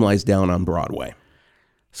 Lamb Lies Down on Broadway.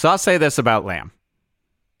 So I'll say this about Lamb.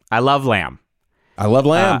 I love Lamb. I love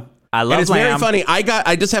Lamb. And it's Lamb. Very funny.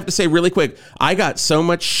 I just have to say really quick, I got so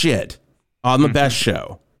much shit on the Best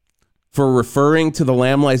Show for referring to the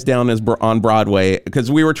Lamb Lies Down as on Broadway,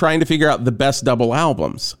 because we were trying to figure out the best double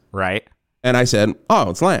albums. Right. And I said, oh,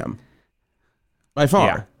 it's Lamb. By far.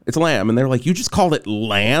 Yeah. It's Lamb. And they're like, you just called it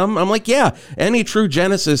Lamb? I'm like, yeah. Any true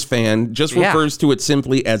Genesis fan just refers to it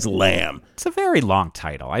simply as Lamb. It's a very long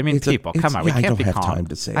title. I mean, come on. We can't be calm. I don't have time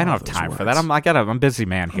to say I don't have time for that. I'm a busy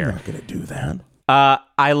man here. I'm not going to do that.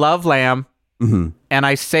 I love Lamb. Mm-hmm. And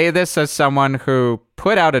I say this as someone who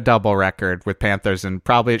put out a double record with Panthers, and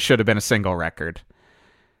probably it should have been a single record.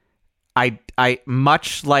 I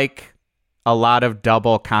much like a lot of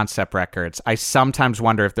double concept records, I sometimes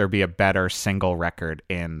wonder if there'd be a better single record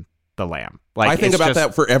in the Lamb. I think about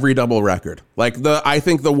that for every double record. I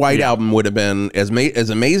think the White Album would have been as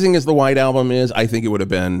amazing as the White Album is. I think it would have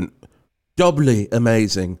been doubly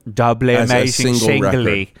amazing. Doubly amazing,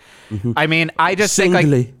 singly. Mm-hmm. I mean, I just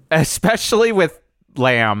think especially with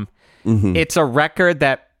Lamb, it's a record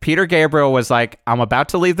that Peter Gabriel was like, I'm about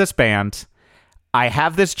to leave this band. I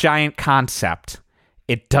have this giant concept.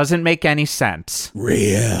 It doesn't make any sense.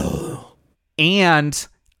 Real. And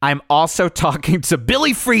I'm also talking to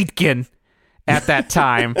Billy Friedkin at that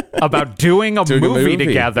time about doing a movie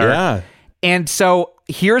together. Yeah. And so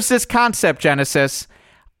here's this concept, Genesis.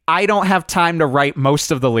 I don't have time to write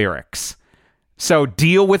most of the lyrics. So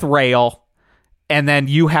deal with Rail, and then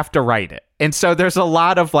you have to write it. And so there's a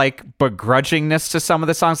lot of like begrudgingness to some of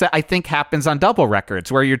the songs that I think happens on double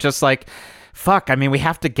records, where you're just like, fuck, I mean, we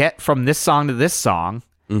have to get from this song to this song.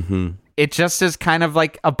 Mm-hmm. It just is kind of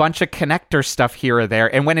like a bunch of connector stuff here or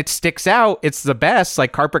there. And when it sticks out, it's the best.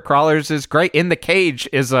 Like Carpet Crawlers is great. In the Cage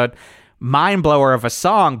is a mind blower of a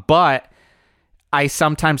song, but I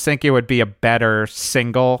sometimes think it would be a better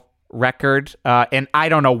single record. And I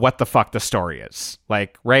don't know what the fuck the story is.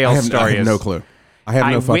 Like Rail's story is... I have no clue. I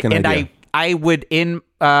have no fucking idea. And I would,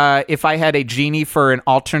 if I had a genie for an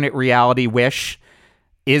alternate reality wish,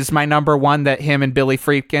 is my number one that him and Billy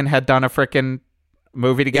Friedkin had done a frickin'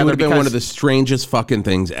 movie together. It would have been one of the strangest fucking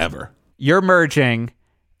things ever. You're merging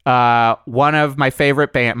one of my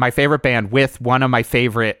favorite band with one of my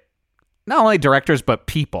favorite, not only directors, but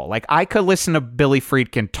people. Like, I could listen to Billy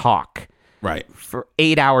Friedkin talk for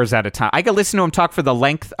 8 hours at a time. I could listen to him talk for the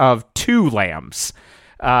length of 2 Lambs.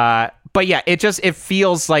 But yeah, it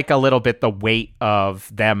feels like a little bit the weight of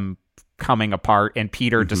them coming apart and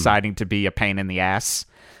Peter deciding to be a pain in the ass.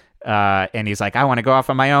 And he's like, I want to go off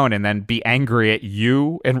on my own, and then be angry at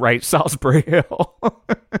you and write Salisbury Hill.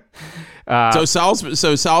 So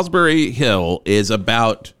Salisbury Hill is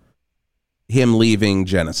about him leaving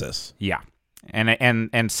Genesis. Yeah.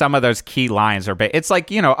 And some of those key lines are, it's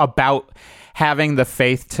like, about having the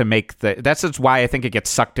faith to make that's just why I think it gets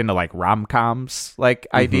sucked into like rom-coms, like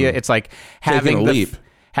idea. It's like having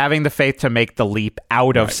the faith to make the leap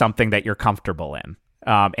out of something that you're comfortable in,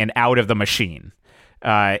 and out of the machine.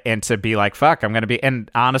 And to be like, fuck, I'm going to be... And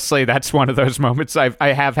honestly, that's one of those moments. I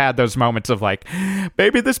have had those moments of like,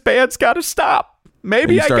 maybe this band's got to stop.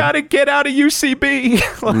 Maybe I got to get out of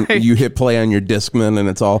UCB. Like, you hit play on your Discman and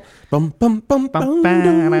it's all...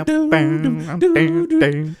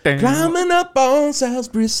 climbing up on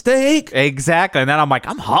Salisbury Steak. Exactly. And then I'm like,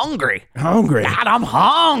 I'm hungry. God, I'm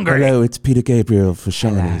hungry. Hello, it's Peter Gabriel for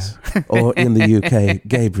Shawnee's. Or in the UK,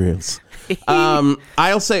 Gabriel's.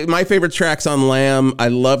 I'll say my favorite tracks on Lamb. I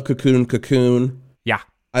love Cocoon. Yeah.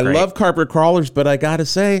 I love Carpet Crawlers, but I gotta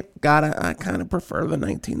say, I kind of prefer the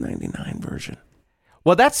 1999 version.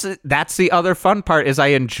 Well, that's the other fun part, is I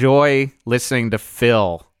enjoy listening to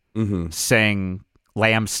Phil sing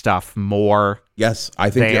Lamb stuff more. Yes, I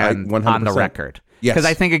think than 100%. On the record. Yes, because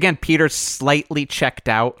I think again Peter's slightly checked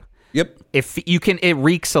out. Yep. If you can, it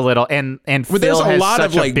reeks a little, and well, Phil has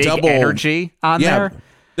such a big energy on there.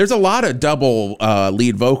 There's a lot of double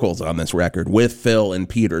lead vocals on this record with Phil and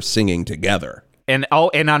Peter singing together. And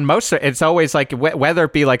on most, it's always like, whether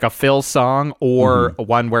it be like a Phil song or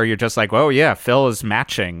one where you're just like, oh yeah, Phil is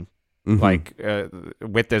matching like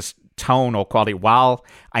with this tonal quality. While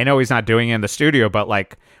I know he's not doing it in the studio, but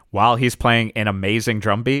like while he's playing an amazing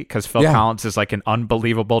drum beat, because Phil Collins is like an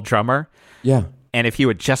unbelievable drummer. Yeah. And if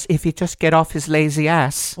you just get off his lazy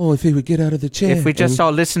ass. Oh, if he would get out of the chair. If we just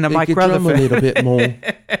all listen to Mike Rutherford. A little bit more.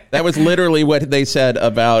 That was literally what they said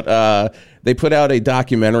about, they put out a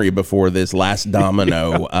documentary before this Last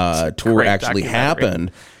Domino tour actually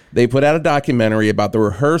happened. They put out a documentary about the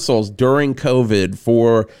rehearsals during COVID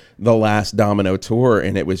for the Last Domino tour.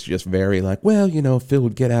 And it was just very like, well, Phil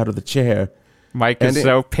would get out of the chair. Mike is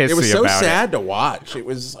so pissy about it. It was so sad to watch. It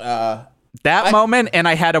was... that moment, and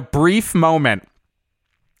I had a brief moment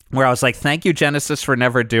where I was like, thank you, Genesis, for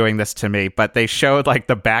never doing this to me. But they showed like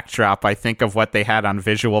the backdrop, I think, of what they had on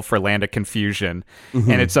visual for Land of Confusion.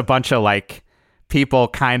 And it's a bunch of like people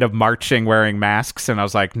kind of marching wearing masks. And I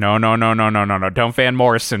was like, no. Don't Van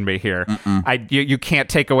Morrison me here. You can't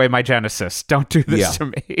take away my Genesis. Don't do this to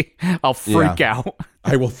me. I'll freak out.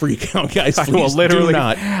 I will freak out, guys. Please I will literally do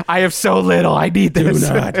not. I have so little. I need this.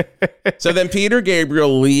 Do not. So then Peter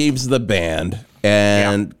Gabriel leaves the band,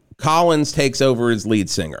 and Collins takes over as lead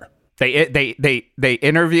singer. They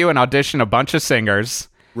interview and audition a bunch of singers.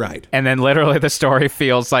 Right. And then literally the story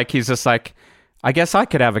feels like he's just like, I guess I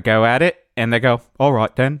could have a go at it. And they go, all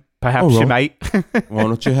right then, perhaps you might. Why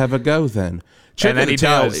don't you have a go then? Trick of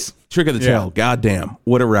the Tail. Goddamn,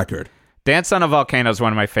 what a record. Dance on a Volcano is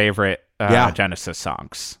one of my favorite Genesis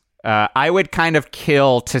songs. I would kind of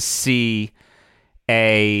kill to see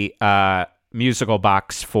a musical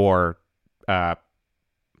box for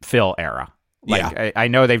Phil era. Like, I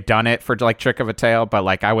know they've done it for like Trick of a Tail, but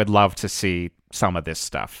like I would love to see some of this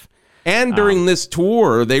stuff. And during this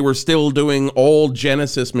tour, they were still doing old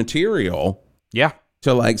Genesis material. Yeah.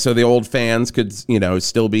 So the old fans could,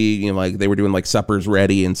 still be, like they were doing like Supper's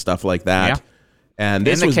Ready and stuff like that. Yeah. And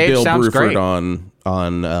this was Bill Bruford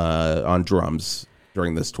on drums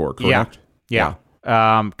during this tour, correct? Yeah.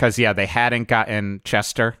 Because they hadn't gotten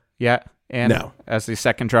Chester yet as the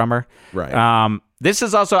second drummer. Right. This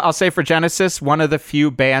is also, I'll say for Genesis, one of the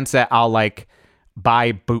few bands that I'll like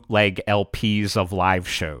buy bootleg LPs of live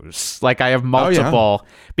shows. Like I have multiple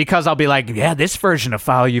because I'll be like, yeah, this version of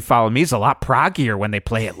Follow You, Follow Me is a lot proggier when they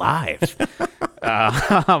play it live.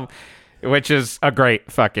 Which is a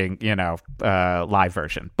great fucking, live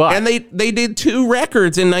version. But and they did 2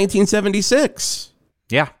 records in 1976.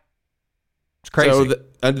 Yeah. It's crazy.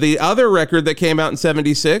 So the other record that came out in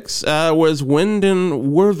 76 was Wind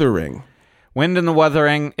and Wuthering. Wind and the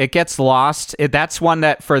Wuthering, it gets lost. That's one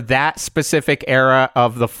that for that specific era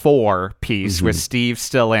of the 4 piece with Steve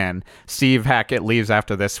still in, Steve Hackett leaves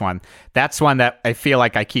after this one. That's one that I feel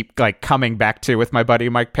like I keep like coming back to with my buddy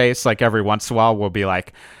Mike Pace. Like every once in a while we'll be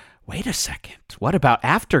like, wait a second, what about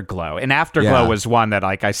Afterglow? And Afterglow was one that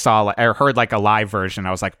like I heard like a live version.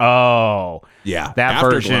 I was like, oh, yeah, that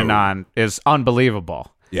Afterglow version is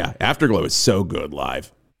unbelievable. Yeah, Afterglow is so good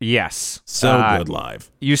live. Yes. So good live.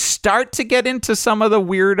 You start to get into some of the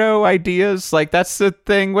weirdo ideas. Like, that's the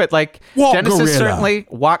thing with, like, Walk Genesis Gorilla. certainly.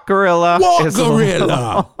 Walk Gorilla. Walk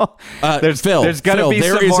Gorilla. There's going to be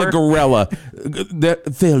there some is more. a gorilla.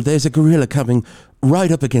 Phil, there's a gorilla coming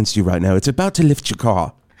right up against you right now. It's about to lift your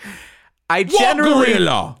car. I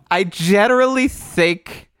generally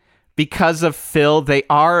think because of Phil, they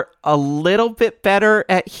are a little bit better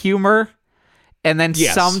at humor. And then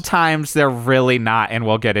sometimes they're really not, and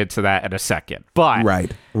we'll get into that in a second. But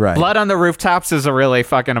right. Blood on the Rooftops is a really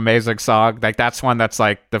fucking amazing song. Like that's one that's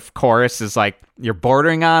like the chorus is like you're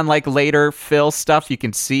bordering on like later Phil stuff. You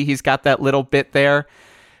can see he's got that little bit there.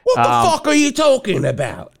 What the fuck are you talking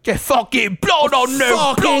about? Get fucking blood on the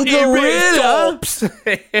fucking gorilla.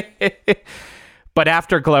 But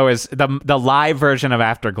Afterglow is the live version of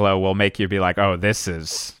Afterglow will make you be like, oh, this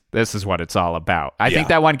is what it's all about. I think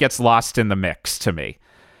that one gets lost in the mix to me.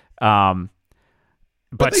 But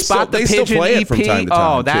Spot the Pigeon play EP, it from time to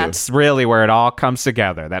time, oh, that's really where it all comes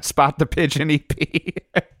together. That Spot the Pigeon EP.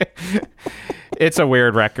 It's a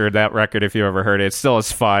weird record, that record, if you ever heard it. It still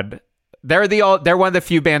is fun. They're one of the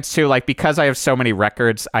few bands, too, like, because I have so many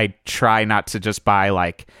records, I try not to just buy,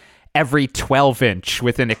 like, every 12-inch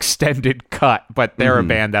with an extended cut, but they're a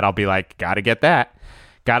band that I'll be like, gotta get that.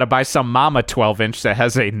 Gotta buy some Mama 12-inch that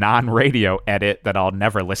has a non-radio edit that I'll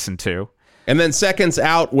never listen to. And then Seconds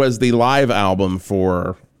Out was the live album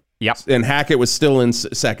for... Yep. And Hackett was still in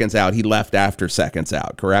Seconds Out. He left after Seconds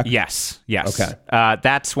Out, correct? Yes. Okay.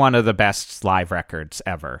 That's one of the best live records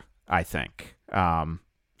ever, I think.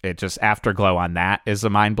 It just Afterglow on that is a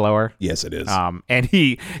mind blower. Yes, it is. And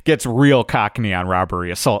he gets real cockney on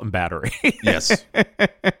Robbery, Assault, and Battery. Yes.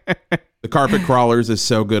 The Carpet Crawlers is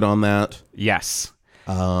so good on that. Yes.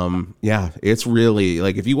 Yeah, it's really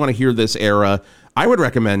like if you want to hear this era, I would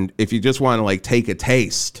recommend if you just want to like take a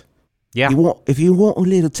taste. Yeah. If you want a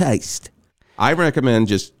little taste, I recommend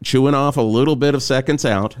just chewing off a little bit of Seconds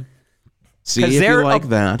Out. See if you like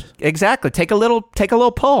that. Exactly. Take a little pull. Take a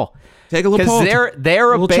little pull. Because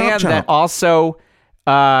they're a band that also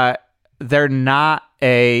they're not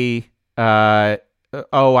a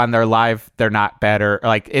on their live they're not better.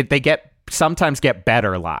 Like they sometimes get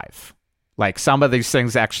better live. Like some of these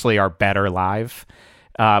things actually are better live.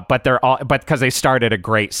 But because they start at a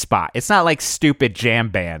great spot. It's not like stupid jam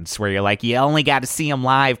bands where you're like, you only got to see them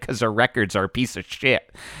live because their records are a piece of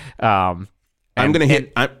shit. I'm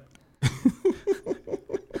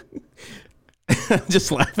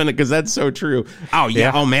just laughing because that's so true. Oh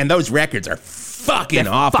yeah. Oh man, those records are fucking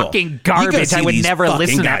awful. Fucking garbage. I would never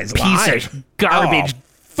listen to that piece of garbage.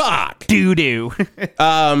 Fuck. Doo-doo.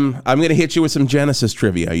 I'm going to hit you with some Genesis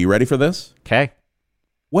trivia. You ready for this? Okay.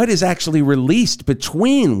 What is actually released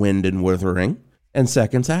between Wind and Wuthering and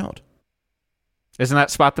Seconds Out? Isn't that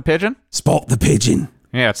Spot the Pigeon? Spot the Pigeon.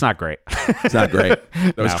 Yeah, it's not great. It's not great.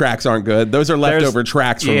 Those tracks aren't good. Those are leftover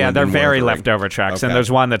tracks from Wind they're and very Wuthering. leftover tracks. Okay. And there's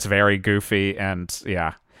one that's very goofy and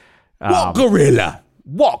yeah. What Gorilla?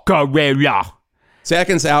 What Gorilla?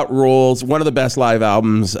 Seconds Out rules. One of the best live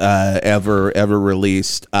albums ever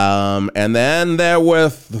released. And then there were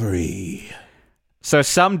 3. So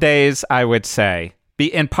some days I would say,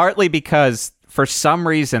 and partly because for some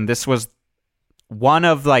reason this was one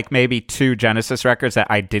of like maybe 2 Genesis records that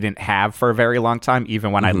I didn't have for a very long time,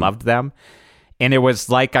 even when I loved them. And it was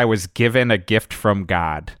like I was given a gift from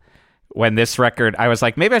God. When this record, I was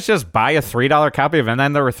like, maybe I should just buy a $3 copy of it. And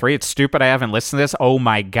then there were 3. It's stupid. I haven't listened to this. Oh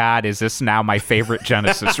my God, is this now my favorite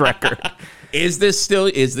Genesis record? Is this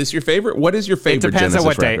your favorite? What is your favorite It depends Genesis on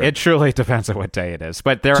what record? day. It truly depends on what day it is.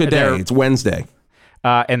 But it's Wednesday.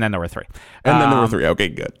 And then there were 3. And then there were 3. Okay,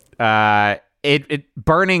 good.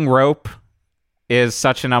 Burning Rope is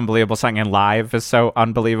such an unbelievable song, and live is so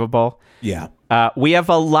unbelievable. Yeah. We have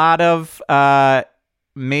a lot of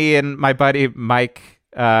me and my buddy Mike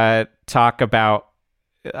talk about,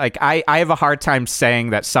 like, I have a hard time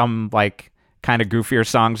saying that some like kind of goofier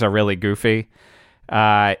songs are really goofy.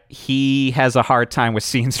 He has a hard time with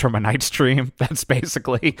Scenes from a Night Stream. That's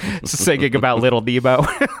basically singing about Little Nemo.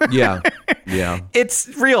 Yeah. It's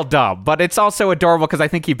real dumb, but it's also adorable because I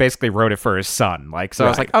think he basically wrote it for his son. Like, so I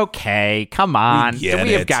was like, okay, come on. We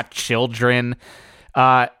have got children.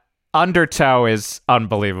 Undertow is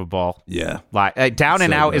unbelievable. Yeah. Like, Down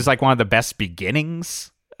and Out is like one of the best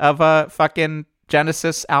beginnings of a fucking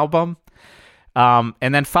Genesis album.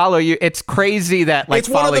 And then Follow You. It's crazy that like it's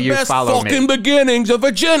Follow You, Follow Me. It's one of the best fucking beginnings of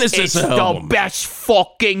a Genesis album. It's the best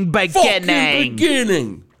fucking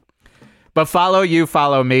beginning. But Follow You,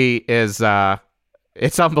 Follow Me is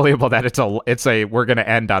it's unbelievable that it's a we're gonna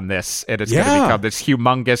end on this and it's gonna become this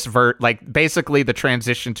humongous like basically the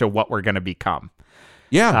transition to what we're gonna become.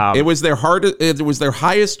 Yeah, it was their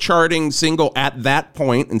highest charting single at that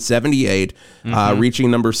point in 78,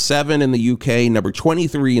 reaching number 7 in the UK, number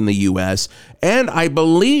 23 in the US, and I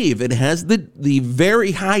believe it has the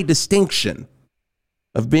very high distinction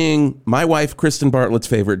of being my wife Kristen Bartlett's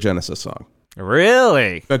favorite Genesis song.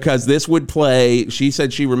 Really? Because this would play, she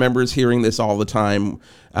said she remembers hearing this all the time.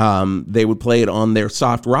 They would play it on their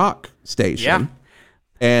soft rock station. Yeah.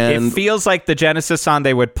 And it feels like the Genesis song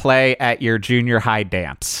they would play at your junior high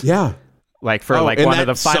dance. Yeah. Like for like one of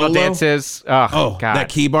the final dances. Oh God.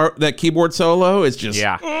 That keyboard solo is just,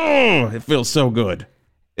 it feels so good.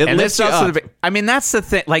 And this also, I mean, that's the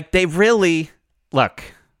thing. Like they really, look,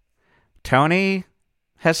 Tony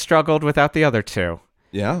has struggled without the other two.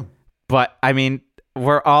 Yeah. But I mean,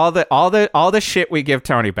 we're all the shit we give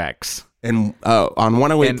Tony Beggs. And on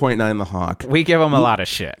 108.9 The Hawk, we give him a lot of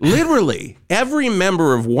shit. Literally, every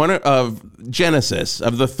member of Genesis,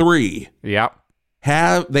 of the three,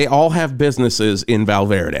 they all have businesses in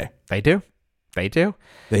Valverde. They do.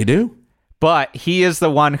 But he is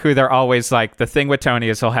the one who they're always like, the thing with Tony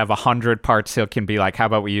is he'll have 100 parts. He can be like, how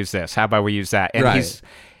about we use this? How about we use that? And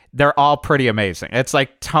they're all pretty amazing. It's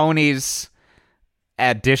like Tony's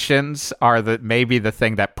additions are maybe the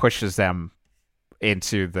thing that pushes them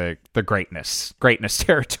into the greatness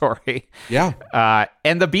territory. Yeah.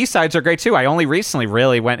 And the B-sides are great too. I only recently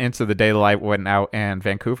really went into The Day the Light Went Out and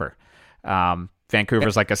Vancouver.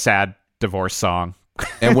 Vancouver's like a sad divorce song.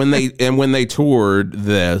 And when they toured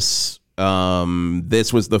this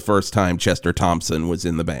was the first time Chester Thompson was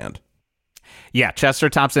in the band. Yeah, Chester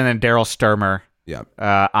Thompson and Daryl Sturmer.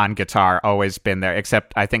 Yeah. On guitar, always been there.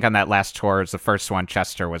 Except I think on that last tour, the first one,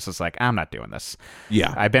 Chester was just like, I'm not doing this.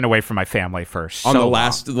 Yeah, I've been away from my family for on the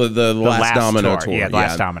last Domino tour. Yeah, the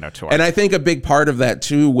last Domino tour. And I think a big part of that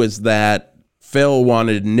too was that Phil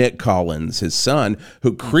wanted Nick Collins, his son,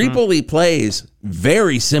 who creepily plays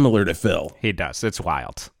very similar to Phil. He does. It's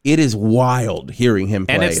wild. It is wild hearing him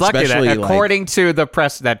play. And it's lucky that, according to the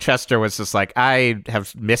press, that Chester was just like, I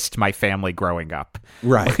have missed my family growing up.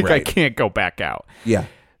 Right, right. I can't go back out. Yeah.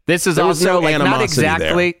 This is also like not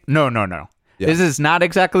exactly. There. No. Yeah. This is not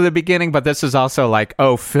exactly the beginning, but this is also like,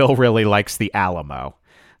 oh, Phil really likes the Alamo.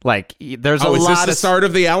 Like, there's a lot of... is this the start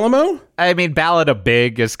of the Alamo? I mean, Ballad of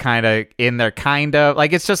Big is kind of in there, kind of.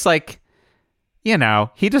 Like, it's just like, you know,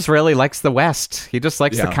 he just really likes the West. He just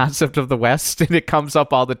likes the concept of the West, and it comes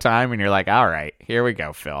up all the time, and you're like, all right, here we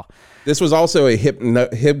go, Phil. This was also a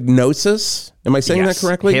Hypnosis. Am I saying that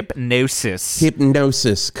correctly?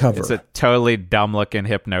 Hypnosis cover. It's a totally dumb-looking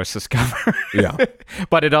Hypnosis cover. Yeah.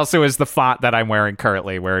 But it also is the font that I'm wearing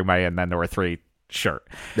currently, wearing my And Then There Were Three shirt.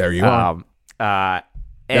 There you are.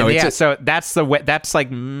 And so that's like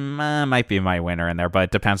might be my winner in there, but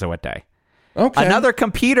it depends on what day. Okay. Another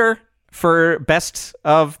competitor for best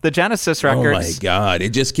of the Genesis records. Oh my God!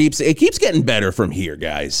 It keeps getting better from here,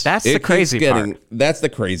 guys. That's the crazy part. That's the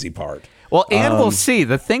crazy part. Well, and we'll see.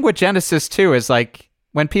 The thing with Genesis too is like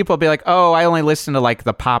when people be like, "Oh, I only listen to like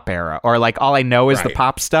the pop era," or like all I know is the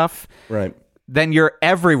pop stuff. Right. Then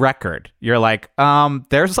every record, you're like,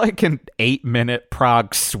 there's like an 8-minute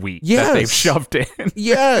prog suite that they've shoved in.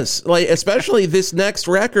 Yes. Like, especially this next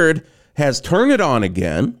record has Turn It On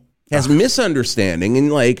Again, has Misunderstanding,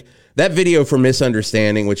 and like that video for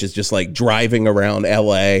Misunderstanding, which is just like driving around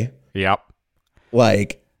LA. Yep.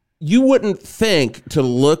 Like, you wouldn't think to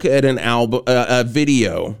look at an album, a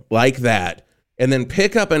video like that, and then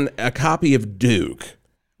pick up a copy of Duke.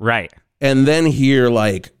 Right. And then hear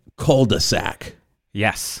like Cul-de-sac.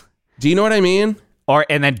 Yes. Do you know what I mean?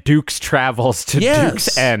 And then Duke's Travels to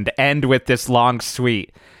Duke's End with this long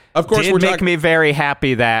suite. Of course, Did make me very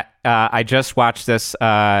happy that I just watched this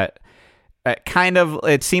kind of,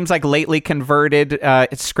 it seems like lately converted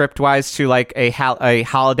script-wise to like a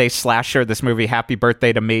holiday slasher. This movie, Happy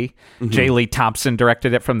Birthday to Me. J. Lee Thompson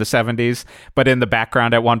directed it from the 70s. But in the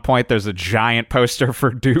background at one point, there's a giant poster for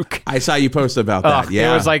Duke. I saw you post about that.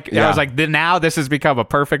 It was like, I was like, now this has become a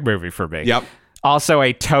perfect movie for me. Yep. Also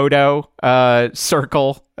a Toto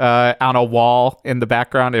circle on a wall in the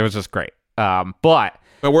background. It was just great. But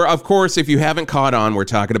we're, of course, if you haven't caught on, we're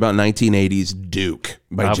talking about 1980s Duke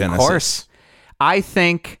by Genesis. Of course. I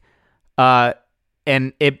think,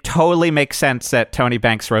 and it totally makes sense that Tony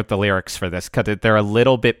Banks wrote the lyrics for this because they're a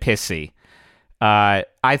little bit pissy. I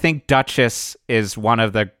think Duchess is one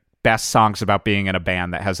of the best songs about being in a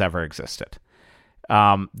band that has ever existed.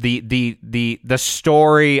 The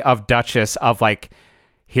story of Duchess, of like,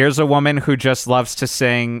 here's a woman who just loves to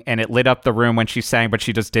sing and it lit up the room when she sang, but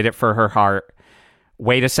she just did it for her heart.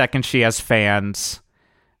 Wait a second, she has fans.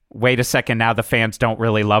 Wait a second, now the fans don't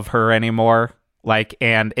really love her anymore. Like,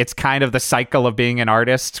 and it's kind of the cycle of being an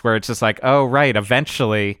artist where it's just like, oh, right,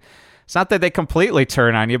 eventually, it's not that they completely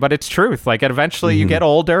turn on you, but it's truth. Like, eventually you get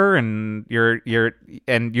older and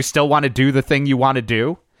and you still want to do the thing you want to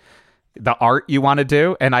do, the art you want to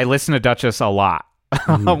do. And I listen to Duchess a lot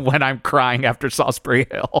when I'm crying after Salisbury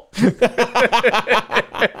Hill.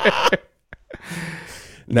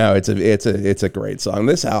 No, it's a great song.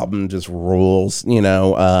 This album just rules. You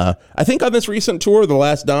know, I think on this recent tour, The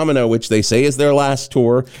Last Domino, which they say is their last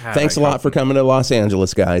tour. God, thanks a lot for coming to Los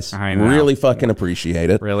Angeles, guys. I know. Really fucking appreciate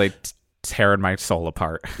it. Really tearing my soul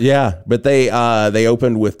apart. Yeah, but they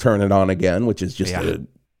opened with Turn It On Again, which is just a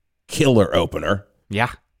killer opener.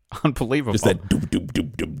 Yeah, unbelievable. Just that doop doop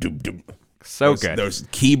doop doop doop doop. So good. Those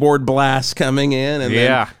keyboard blasts coming in, and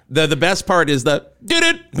then the best part is the did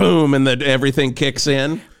it boom, and everything kicks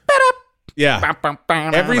in. Yeah,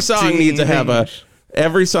 every song needs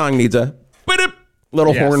a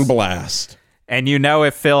little horn blast. And you know,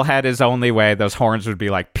 if Phil had his only way, those horns would be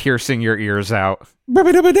like piercing your ears out.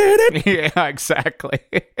 Yeah, exactly.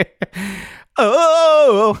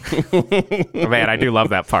 Oh man, I do love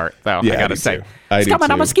that part, though. Yeah, I gotta say, I do too.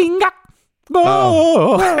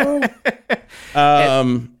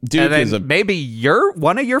 Duke is maybe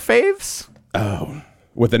one of your faves. Oh,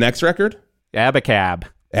 with the next record, Abacab.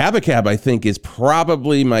 Abacab, I think, is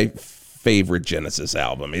probably my favorite Genesis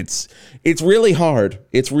album. It's really hard.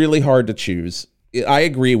 It's really hard to choose. I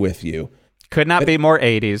agree with you. Could not be more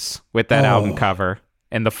 80s with that album cover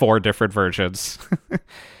and the 4 different versions.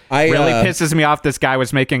 Really pisses me off. This guy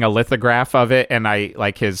was making a lithograph of it, and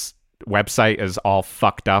his website is all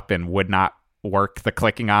fucked up and would not work the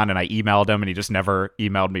clicking on, and I emailed him and he just never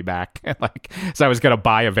emailed me back. So I was gonna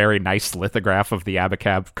buy a very nice lithograph of the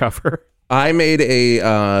Abacab cover. I made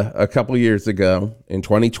a couple years ago in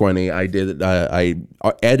 2020. I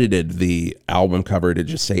edited the album cover to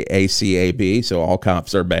just say ACAB, so all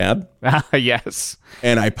cops are bad. Yes.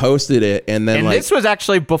 And I posted it, and then this was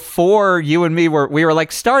actually before you and me were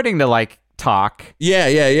like starting to like talk. Yeah.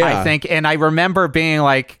 I think, and I remember being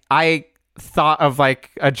like, I thought of like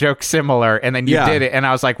a joke similar, and then you did it, and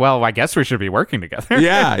I was like, well, I guess we should be working together.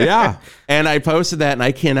 Yeah. And I posted that, and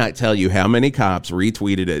I cannot tell you how many cops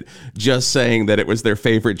retweeted it just saying that it was their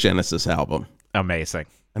favorite Genesis album. Amazing.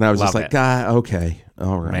 And I was just like, God, okay,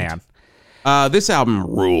 all right. Man. This album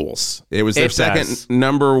rules. It was their second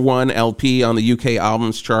number 1 LP on the UK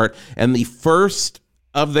albums chart, and the first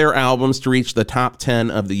of their albums to reach the top 10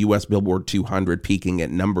 of the US Billboard 200, peaking at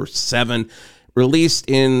number 7. Released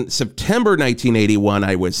in September 1981.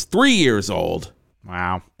 I was 3 years old.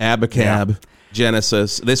 Wow. Abacab,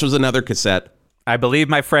 Genesis. This was another cassette. I believe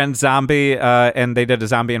my friend Zombie, and they did a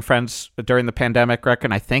Zombie and Friends during the pandemic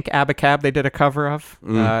record. I think Abacab they did a cover of.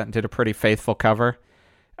 Did a pretty faithful cover.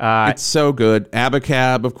 It's so good.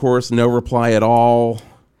 Abacab, of course, No Reply at All.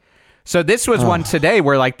 So this was one today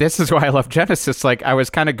where, like, this is why I love Genesis. Like, I was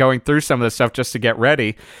kind of going through some of the stuff just to get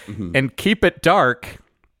ready. And Keep It Dark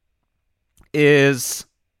is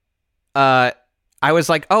I was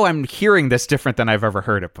like, oh, I'm hearing this different than I've ever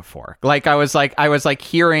heard it before. Like I was like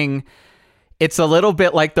hearing, it's a little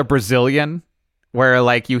bit like the Brazilian, where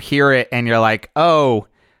like you hear it and you're like, oh,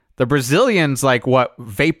 the Brazilian's like what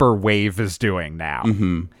Vaporwave is doing now.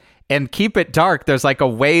 And Keep It Dark, there's like a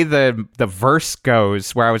way the verse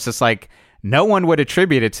goes where I was just like, no one would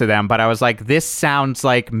attribute it to them, but I was like, this sounds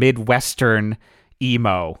like Midwestern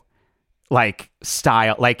emo like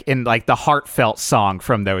style, like in like the heartfelt song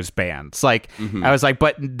from those bands. Like I was like,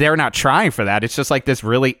 but they're not trying for that. It's just like this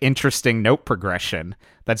really interesting note progression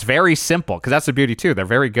that's very simple, because that's the beauty too. They're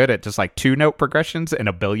very good at just like 2-note progressions and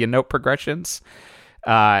a billion note progressions.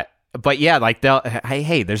 But yeah, like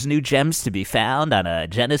hey, there's new gems to be found on a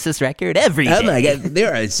Genesis record every day. Oh my God,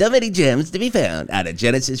 there are so many gems to be found on a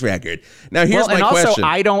Genesis record. Now here's my question. Also,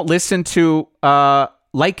 I don't listen to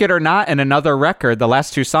Like It or Not and Another Record. The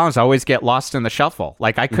last two songs always get lost in the shuffle.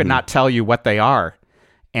 Like I could not tell you what they are,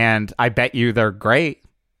 and I bet you they're great,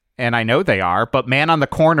 and I know they are. But Man on the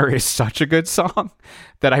Corner is such a good song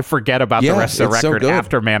that I forget about the rest of the record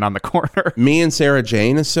after Man on the Corner. Me and Sarah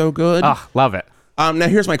Jane is so good. Oh, love it. Now,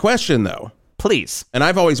 here's my question, though. Please. And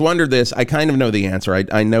I've always wondered this. I kind of know the answer.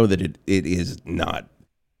 I know that it is not.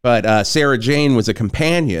 But Sarah Jane was a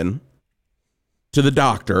companion to the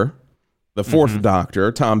Doctor, the fourth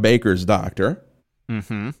Doctor, Tom Baker's Doctor.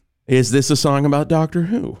 Mm-hmm. Is this a song about Doctor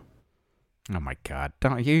Who? Oh, my God.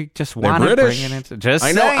 Don't you just want to bring it into... Just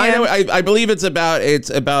I know. I believe it's about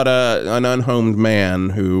an unhomed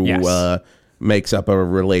man who makes up a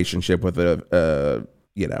relationship with a.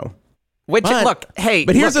 Which, look, hey...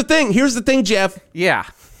 But here's the thing, Jeff. Yeah.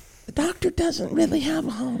 The Doctor doesn't really have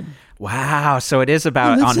a home. Wow, so it is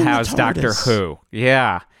about unhoused Doctor Who.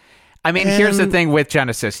 Yeah. I mean, here's the thing with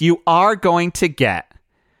Genesis. You are going to get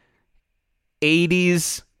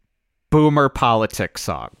 80s boomer politics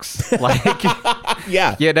songs. Like,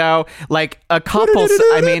 yeah. Like a couple...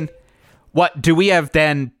 I mean, what, do we have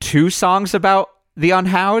then 2 songs about the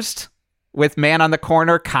unhoused? With Man on the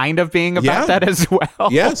Corner kind of being about that as well.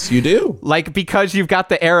 Yes, you do. Like, because you've got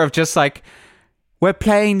the air of just like, we're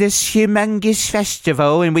playing this humongous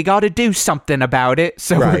festival and we got to do something about it.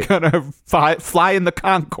 So we're going to fly in the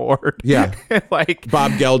Concorde. Yeah. Like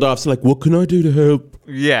Bob Geldof's like, what can I do to help?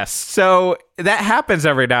 Yes. So that happens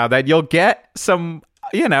every now and then. You'll get some...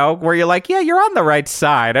 where you're like, yeah, you're on the right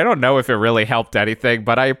side. I don't know if it really helped anything,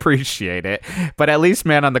 but I appreciate it. But at least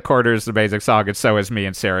Man on the Corner is an amazing song, and so is Me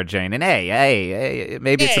and Sarah Jane. And hey,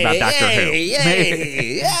 maybe it's about Doctor Who.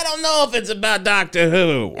 I don't know if it's about Doctor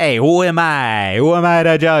Who. Hey, who am I? Who am I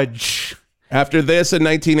to judge? After this, in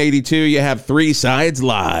 1982, you have 3 Sides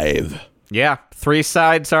Live. Yeah, 3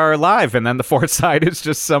 sides are live, and then the 4th side is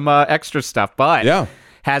just some extra stuff. But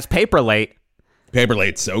has Paperlate.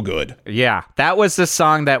 Paperlate's so good. Yeah, that was the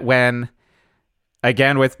song that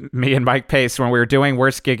again with me and Mike Pace, when we were doing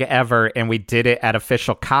Worst Gig Ever and we did it at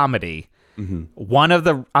Official Comedy,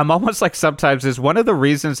 I'm almost like sometimes is one of the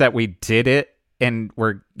reasons that we did it and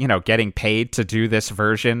we're, getting paid to do this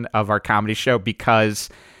version of our comedy show because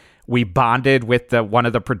we bonded with one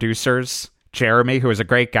of the producers, Jeremy, who was a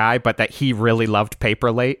great guy, but that he really loved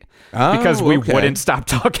Paperlate because we wouldn't stop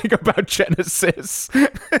talking about Genesis.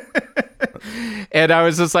 And I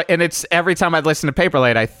was just like, and it's every time I listen to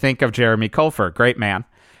Paperlate, I think of Jeremy Colfer, great man.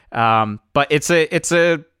 But it's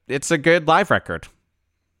a good live record.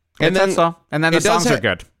 And then the songs are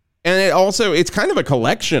good. And it's kind of a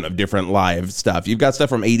collection of different live stuff. You've got stuff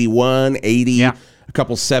from 81, 80, a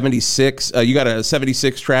couple 76. You got a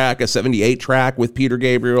 76 track, a 78 track with Peter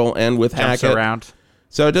Gabriel and with Jumps Hackett. Around.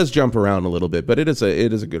 So it does jump around a little bit, but it is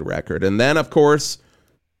a good record. And then, of course,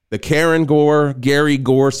 the Gary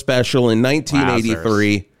Gore special in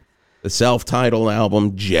 1983, the self-titled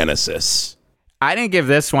album Genesis. I didn't give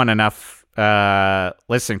this one enough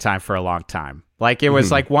listening time for a long time. Like, it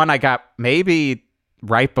was like one I got maybe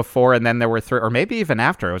right before, and then there were 3, or maybe even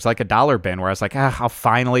after. It was like a dollar bin where I was like, I'll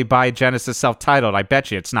finally buy Genesis self-titled. I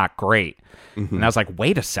bet you it's not great. And I was like,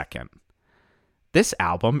 wait a second. This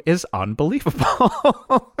album is unbelievable.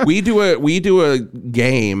 We do a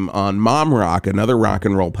game on Mom Rock, another rock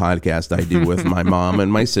and roll podcast I do with my mom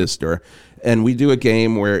and my sister. And we do a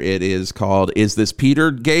game where it is called, is this Phil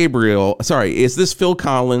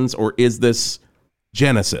Collins or is this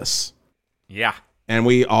Genesis? Yeah. And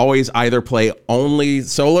we always either play only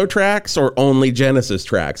solo tracks or only Genesis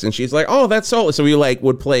tracks. And she's like, oh, that's solo. So we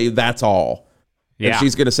would play That's All. Yeah. And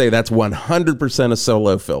she's going to say that's 100% a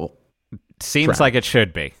solo Phil. Seems track. like it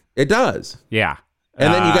should be. It does. Yeah.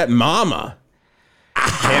 And then you got Mama.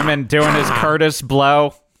 Him and doing his Curtis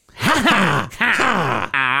blow.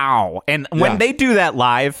 Ow. And when they do that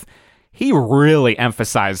live, he really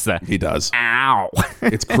emphasized that. He does. Ow.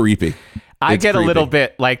 It's creepy. I get creepy. A little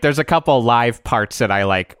bit, like, there's a couple live parts that I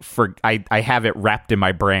like, I have it wrapped in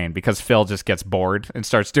my brain because Phil just gets bored and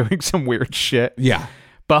starts doing some weird shit. Yeah.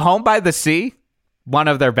 But Home by the Sea, one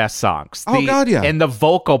of their best songs. God, yeah. And the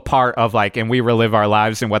vocal part of, like, and we relive our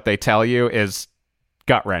lives and what they tell you is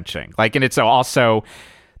gut-wrenching. Like, and it's also,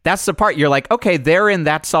 that's the part you're like, okay, they're in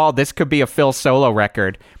That's All. This could be a Phil solo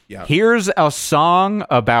record. Yeah. Here's a song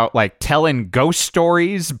about, like, telling ghost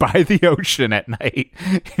stories by the ocean at night.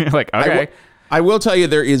 You're like, okay. I will tell you,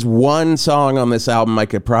 there is one song on this album I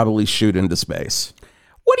could probably shoot into space.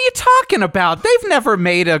 What are you talking about? They've never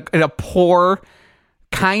made a poor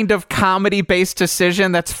kind of comedy-based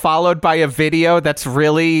decision that's followed by a video that's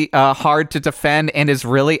really hard to defend and is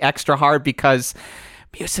really extra hard because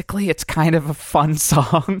musically it's kind of a fun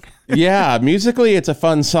song. Yeah, musically it's a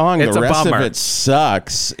fun song. It's the a rest bummer. of it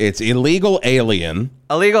sucks. It's Illegal Alien.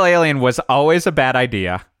 Illegal Alien was always a bad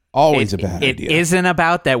idea. Always a bad idea. It isn't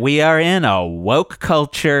about that we are in a woke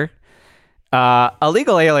culture.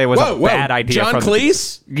 Illegal Alien was a bad idea. John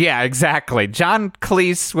Cleese? Yeah, exactly. John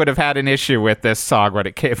Cleese would have had an issue with this song when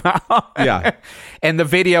it came out. Yeah. And the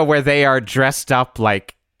video where they are dressed up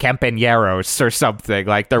like campañeros or something,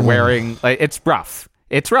 like they're wearing, like, it's rough.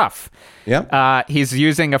 It's rough. Yeah. He's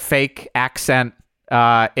using a fake accent.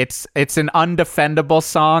 It's an undefendable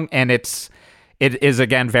song, and it is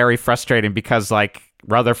again very frustrating because like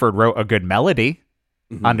Rutherford wrote a good melody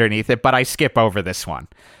underneath it, but I skip over this one.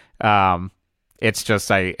 It's just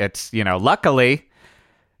luckily,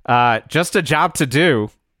 just a job to do.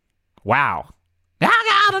 Wow.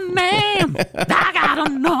 I got a name. I got a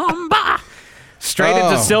number. Straight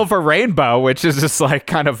into Silver Rainbow, which is this like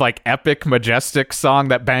kind of like epic, majestic song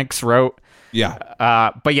that Banks wrote.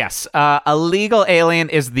 Yeah. But yes, Illegal Alien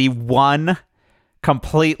is the one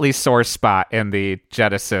completely sore spot in the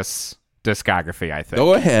Genesis discography, I think.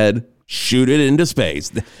 Go ahead. Shoot it into space.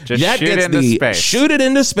 Just shoot it into space. Shoot it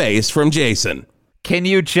into space from Jason. Can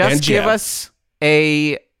you just give us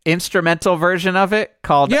a instrumental version of it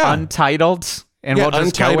called Untitled? And we'll just go with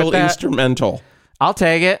Untitled that? instrumental. I'll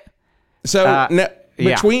take it. So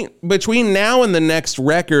between now and the next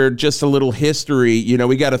record, just a little history. You know,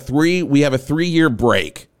 we have a 3-year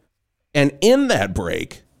break, and in that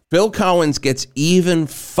break, Phil Collins gets even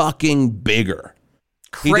fucking bigger.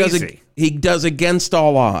 Crazy. He does Against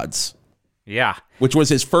All Odds. Yeah. Which was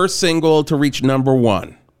his first single to reach number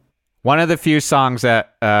 1. One of the few songs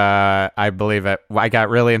that I believe I got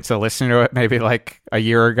really into listening to it maybe like a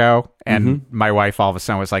year ago, and my wife all of a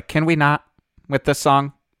sudden was like, "Can we not with this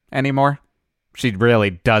song anymore?" She really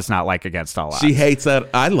does not like Against All Odds. She hates that.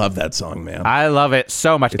 I love that song, man. I love it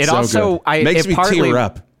so much. It's it so also good. Makes me tear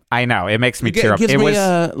up. I know, it makes me tear up. It gives me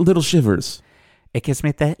little shivers. It gives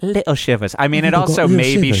me the little shivers. I mean, it also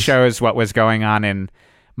maybe shows what was going on in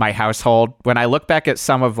my household. When I look back at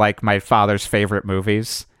some of like my father's favorite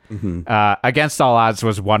movies, Against All Odds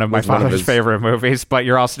was one of my father's favorite movies, but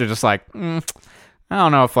you're also just like, I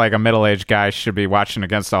don't know if like a middle-aged guy should be watching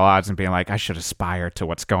Against All Odds and being like, I should aspire to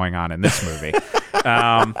what's going on in this movie.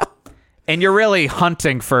 And you're really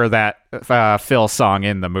hunting for that Phil song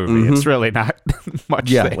in the movie. It's really not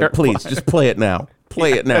much there. Like, please, just play it now.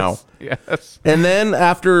 Play it now. Yes. And then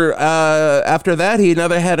after that, he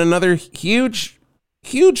had another huge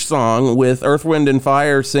song with Earth, Wind, and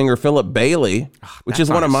Fire singer Philip Bailey, which is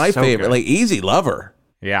one of my favorite, like Easy Lover.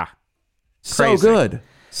 Yeah. So good.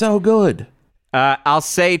 So good. I'll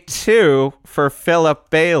say two for Philip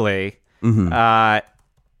Bailey.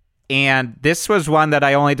 And this was one that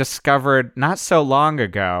I only discovered not so long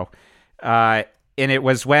ago. And it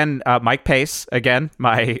was when Mike Pace, again,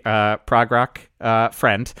 my prog rock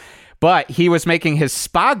friend, but he was making his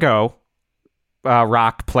Spago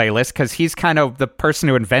rock playlist because he's kind of the person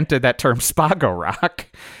who invented that term Spago rock.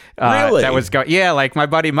 Really? That was like my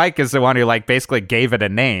buddy Mike is the one who like basically gave it a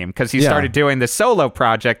name because he started doing this solo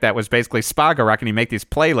project that was basically Spago rock, and he make these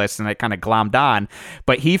playlists and it kind of glommed on.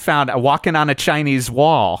 But he found Walking on a Chinese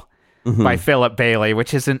Wall by Philip Bailey,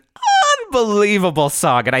 which is an unbelievable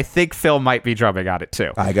song, and I think Phil might be drumming on it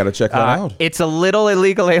too. I gotta check that out. It's a little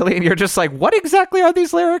Illegal Alien. You're just like, what exactly are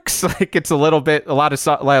these lyrics? Like, it's a lot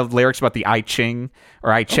of lyrics about the I Ching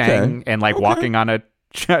or I Chang and like walking on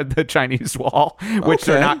the Chinese wall, which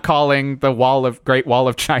they're not calling the Great Wall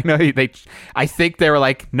of China. I think they were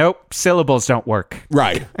like, nope, syllables don't work.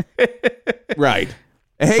 Right. Right.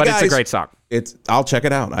 Hey, but guys, it's a great song. I'll check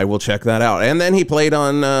it out. I will check that out. And then he played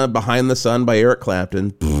on Behind the Sun by Eric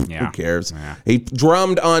Clapton. Who cares? Yeah. He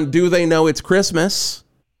drummed on Do They Know It's Christmas?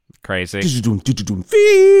 Crazy. Feed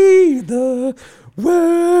the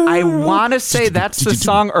world. I want to say that's the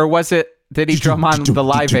song, or was it? Did he drum on the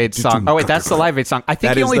Live Aid song? Oh, wait, that's the Live Aid song. I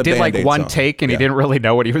think he only did like one take, and he didn't really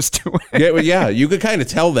know what he was doing. Yeah, you could kind of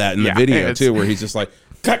tell that in the video, too, where he's just like,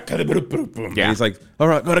 and he's like, all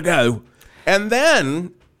right, gotta go. And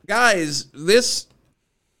then, guys, this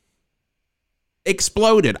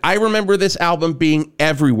exploded. I remember this album being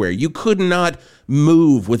everywhere. You could not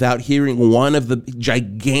move without hearing one of the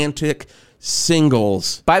gigantic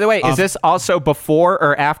singles. By the way, is this also before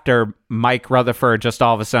or after Mike Rutherford just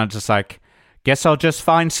all of a sudden just like, guess I'll just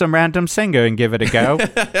find some random singer and give it a go?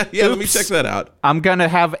 Yeah, let me check that out. I'm going to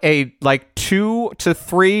have 2 to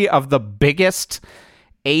 3 of the biggest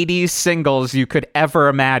 80s singles you could ever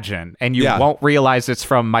imagine, and you won't realize it's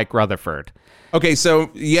from Mike Rutherford. Okay, so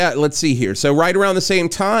yeah, let's see here. So right around the same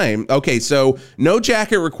time, okay, so No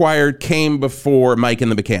Jacket Required came before Mike and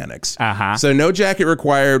the Mechanics. Uh-huh. So No Jacket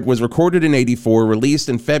Required was recorded in 84, released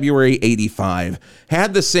in February 85,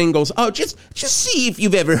 had the singles. Oh, just see if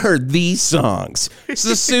you've ever heard these songs.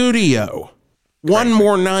 Sussudio, One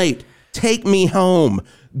More Night, Take Me Home,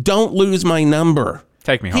 Don't Lose My Number.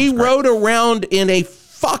 Take Me Home. He rode around in a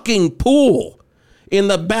fucking pool in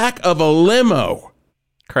the back of a limo.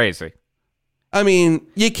 Crazy. I mean,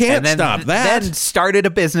 you can't stop that. Then started a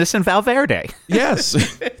business in Valverde.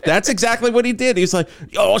 Yes, that's exactly what he did. He's like,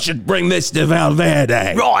 y'all should bring this to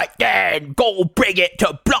Valverde. Right then, go bring it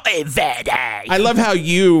to Bloody Verde. I love how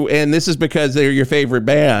you, and this is because they're your favorite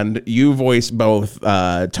band, you voice both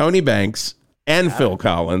Tony Banks and Phil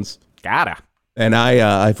Collins. Gotta. And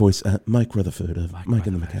I voice Mike Rutherford of Mike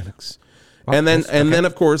and the Mechanics. And then,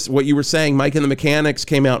 of course, what you were saying, Mike and the Mechanics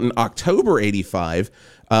came out in October 85,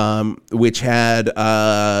 which had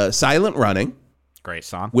Silent Running. Great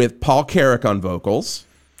song. With Paul Carrick on vocals.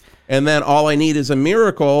 And then All I Need Is a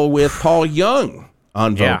Miracle with Paul Young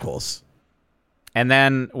on vocals. And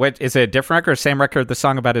then, is it a different record or same record, the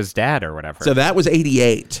song about his dad or whatever? So that was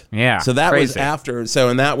 88. Yeah. So that crazy. was after.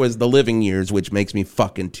 And that was The Living Years, which makes me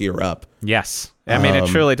fucking tear up. Yes. I mean, it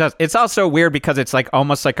truly does. It's also weird because it's like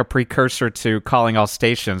almost like a precursor to Calling All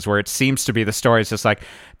Stations, where it seems to be the story is just like,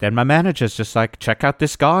 then my manager's just like, check out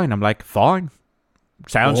this guy. And I'm like, fine.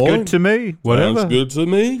 Sounds good to me. Whatever. Sounds good to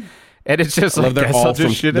me. And it's just like,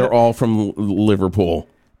 they're all from Liverpool.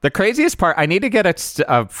 The craziest part, I need to get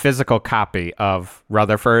a physical copy of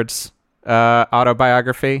Rutherford's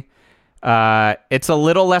autobiography. It's a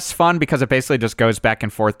little less fun because it basically just goes back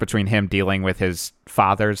and forth between him dealing with his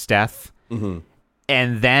father's death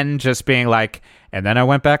and then just being like, and then I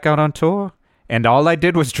went back out on tour and all I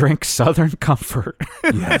did was drink Southern Comfort.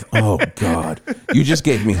 Yes. Oh, God. You just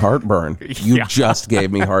gave me heartburn. You just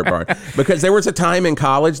gave me heartburn. Because there was a time in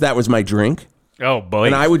college that was my drink. Oh, boy.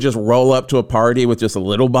 And I would just roll up to a party with just a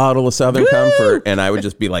little bottle of Southern Comfort, and I would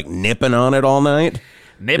just be like nipping on it all night.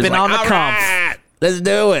 Nipping on the comf. Right, let's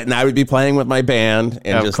do it. And I would be playing with my band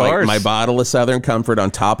and just like my bottle of Southern Comfort on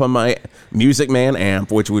top of my Music Man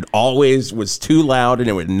amp, which was too loud and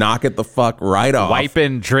it would knock it the fuck right off.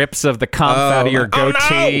 Wiping drips of the comf out of your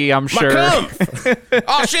goatee, no, I'm sure.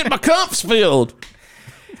 Oh, shit, my comf's spilled.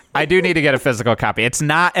 I do need to get a physical copy. It's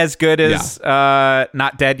not as good as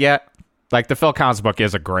Not Dead Yet. Like, the Phil Collins book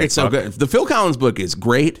is a great book. It's so good. The Phil Collins book is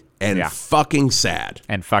great and fucking sad.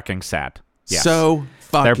 And fucking sad. Yes. So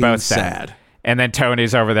fucking They're both sad. And then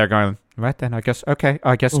Tony's over there going, right then, I guess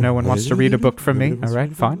no one wants to read a book from me. All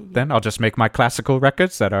right, fine. Then I'll just make my classical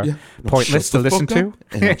records that are pointless to listen to.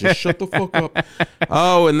 And I'll just shut the fuck up.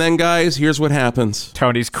 Oh, and then, guys, here's what happens.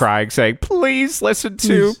 Tony's crying, saying, please listen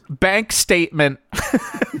to Bank Statement.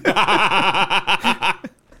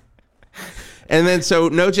 And then, so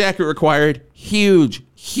No Jacket Required, huge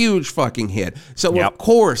fucking hit. So, of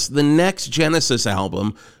course, the next Genesis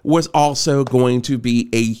album was also going to be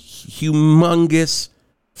a humongous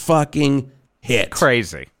fucking hit.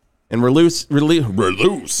 Crazy. And released. I've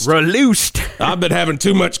been having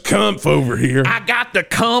too much comf over here. I got the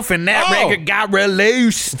comf and that record got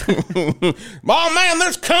released. Oh, man,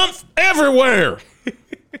 there's comf everywhere.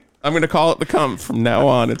 I'm going to call it the comf from now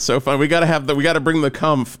on. It's so fun. We got to bring the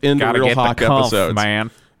comf into Real Hawk episodes,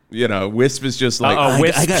 man. You know, Wisp is just like,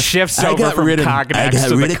 Wisp shifts over from Cognax. I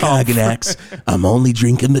got rid of Cognax. I'm only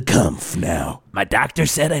drinking the comf now. My doctor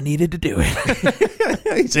said I needed to do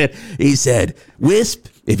it. he said, Wisp,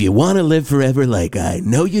 if you want to live forever like I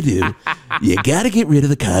know you do, you got to get rid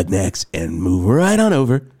of the Cognax and move right on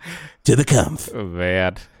over to the comf. Oh,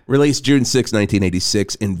 man. Released June 6,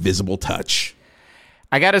 1986, Invisible Touch.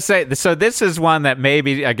 I gotta say, so this is one that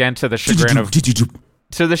maybe, again, to the chagrin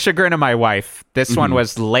of my wife, this one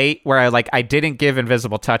was late, where I didn't give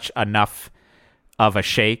Invisible Touch enough of a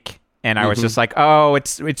shake, and I was just like, oh,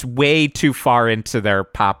 it's way too far into their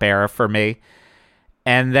pop era for me.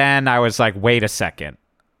 And then I was like, wait a second.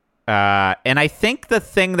 And I think the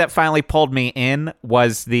thing that finally pulled me in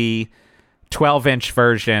was the 12-inch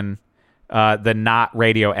version, the not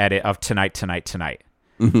radio edit of Tonight.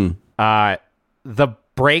 The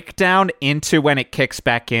breakdown into when it kicks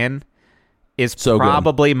back in is so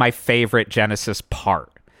probably my favorite Genesis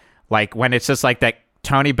part. Like when it's just like that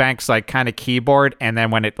Tony Banks like kind of keyboard, and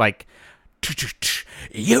then when it like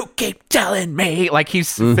you keep telling me, like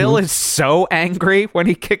Phil is so angry when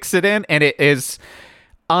he kicks it in, and it is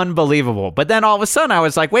unbelievable. But then all of a sudden I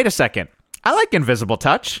was like, wait a second, I like Invisible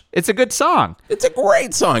Touch. It's a good song. It's a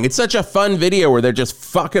great song. It's such a fun video where they're just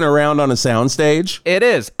fucking around on a soundstage. It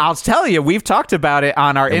is. I'll tell you, we've talked about it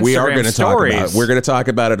on our Instagram we are gonna stories. Talk about it. We're going to talk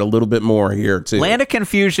about it a little bit more here, too. Land of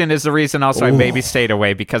Confusion is the reason also I maybe stayed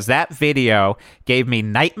away, because that video gave me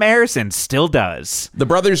nightmares and still does. The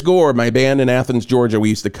Brothers Gore, my band in Athens, Georgia, we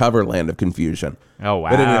used to cover Land of Confusion. Oh, wow.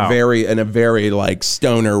 But in a very like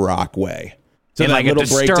stoner rock way. So in that like little a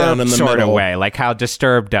Disturbed breakdown in the sort middle. of way, like how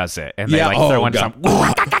Disturbed does it, and they throw in some.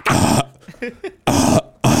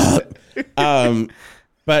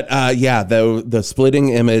 But the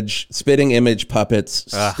spitting image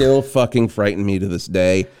puppets still fucking frighten me to this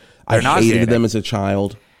day. I hated them as a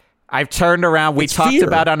child. I've turned around. We talked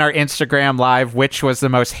about on our Instagram Live which was the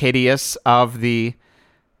most hideous of the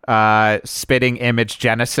spitting image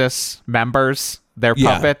Genesis members, their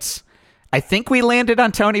puppets. I think we landed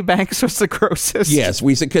on Tony Banks was the grossest. Yes,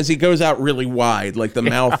 we said because he goes out really wide. Like the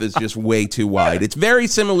mouth is just way too wide. It's very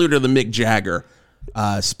similar to the Mick Jagger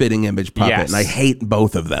spitting image puppet, and I hate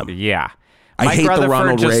both of them. Yeah. I hate the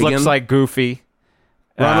Ronald just Reagan. Looks like Goofy.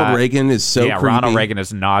 Ronald Reagan is so creepy. Ronald Reagan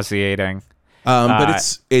is nauseating.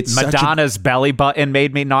 But it's Madonna's belly button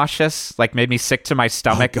made me nauseous, like made me sick to my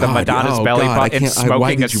stomach. The Madonna's belly button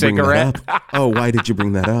smoking a cigarette. Why did you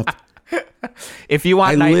bring that up? If you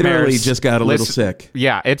want I nightmares, literally just got a little sick.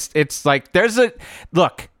 Yeah, it's like there's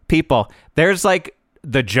like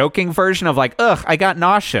the joking version of like, ugh, I got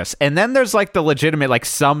nauseous, and then there's like the legitimate, like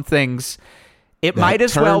some things. It might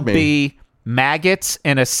as well be maggots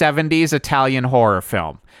in a 70s Italian horror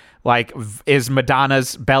film. Like, is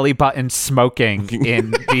Madonna's belly button smoking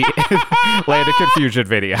in the Land of Confusion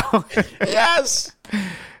video? Yes.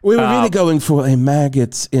 We were really going for a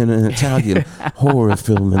maggots in an Italian horror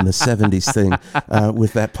film in the 70s thing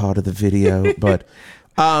with that part of the video. But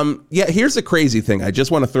here's the crazy thing. I just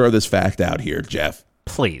want to throw this fact out here, Geoff.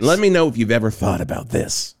 Please. Let me know if you've ever thought about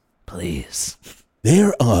this. Please.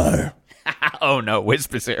 There are... oh, no.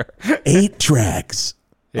 Whispers here. 8 tracks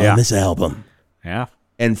on this album. Yeah.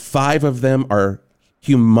 And 5 of them are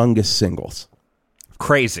humongous singles.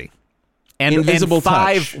 Crazy. And 5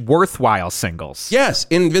 Touch. worthwhile singles. Yes,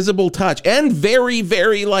 Invisible Touch. And very,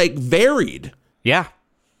 very, varied. Yeah.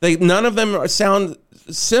 None of them sound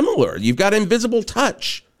similar. You've got Invisible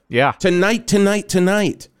Touch. Yeah.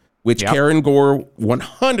 Tonight. Which Karen Gore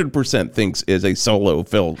 100% thinks is a solo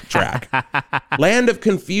Phil track. Land of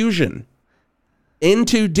Confusion.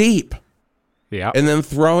 Into Deep. Yeah. And then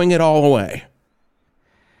Throwing It All Away.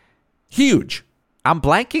 Huge. I'm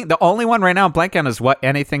blanking. The only one right now I'm blanking on is What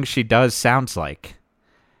Anything She Does Sounds Like.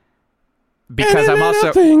 Because I'm also...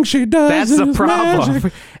 Everything she does That's the problem.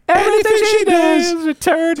 Magic. Everything she does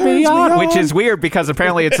turns me on. Which is weird because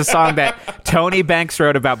apparently it's a song that Tony Banks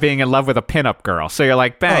wrote about being in love with a pinup girl. So you're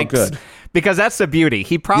like, Banks. Oh, good. Because that's the beauty.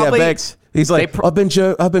 He probably... Yeah, Banks. He's like, I've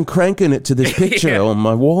been cranking it to this picture on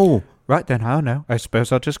my wall. Right then, I don't know. I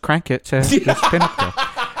suppose I'll just crank it to this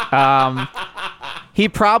pinup girl. He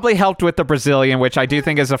probably helped with the Brazilian, which I do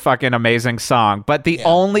think is a fucking amazing song. But the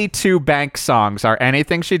only 2 Banks songs are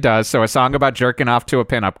Anything She Does, so a song about jerking off to a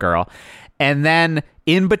pinup girl. And then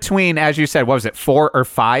in between, as you said, what was it, 4 or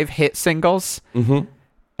 5 hit singles?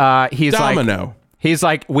 Mm-hmm. He's Domino. He's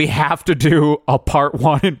like, we have to do a part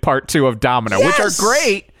 1 and part 2 of Domino, which are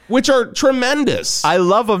great. Which are tremendous. I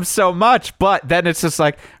love them so much, but then it's just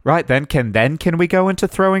like, right, then can we go into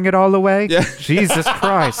Throwing It All Away? Yeah. Jesus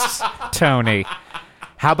Christ, Tony.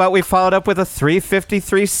 How about we followed up with a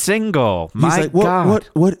 353 single? My God.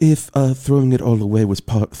 What if Throwing It All Away was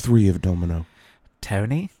part 3 of Domino?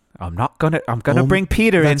 Tony, I'm gonna bring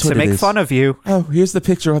Peter in to make fun of you. Oh, here's the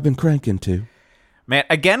picture I've been cranking to. Man,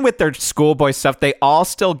 again with their schoolboy stuff, they all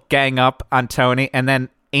still gang up on Tony, and then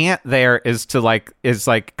Ant there is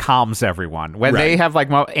calms everyone. When they have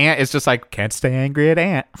Ant is just like, can't stay angry at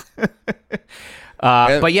Ant.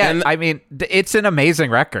 But yeah, I mean, it's an amazing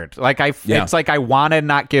record. It's like I want to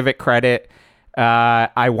not give it credit.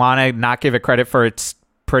 I want to not give it credit for its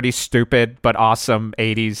pretty stupid but awesome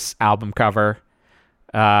 80s album cover.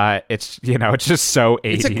 It's just so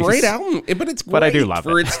 80s. It's a great album, but it's great I do love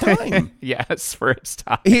for it. its time. Yes, for its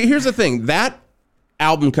time. Here's the thing. That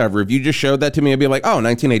album cover, if you just showed that to me, I'd be like, oh,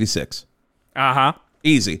 1986. Uh-huh.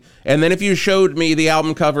 Easy. And then if you showed me the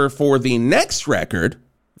album cover for the next record,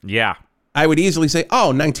 I would easily say, oh,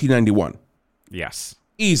 1991. Yes.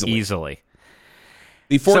 Easily.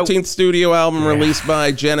 The 14th studio album released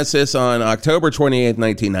by Genesis on October 28th,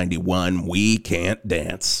 1991, We Can't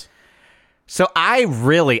Dance. So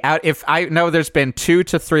if I know there's been 2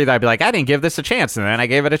 to 3 that I'd be like, I didn't give this a chance, and then I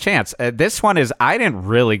gave it a chance. This one I didn't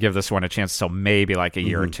really give this one a chance until maybe like a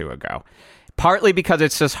year or 2 ago. Partly because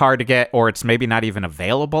it's just hard to get, or it's maybe not even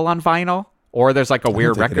available on vinyl. or there's like a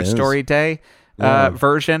weird Record Story Day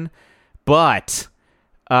version. But,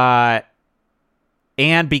 and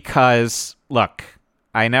because, look,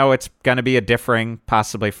 I know it's going to be a differing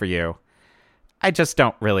possibly for you. I just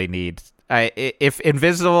don't really need... if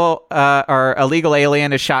Invisible or Illegal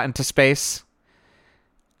Alien is shot into space,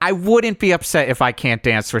 I wouldn't be upset if I Can't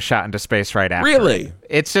Dance was shot into space right after. Really?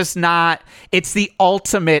 It's just not... It's the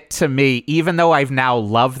ultimate to me, even though I've now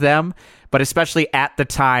loved them, but especially at the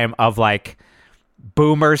time of, like,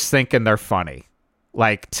 boomers thinking they're funny.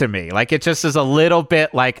 Like, to me. Like, it just is a little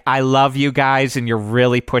bit like, I love you guys, and you're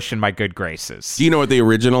really pushing my good graces. Do you know what the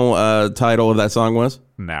original title of that song was?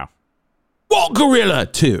 No. Walt Gorilla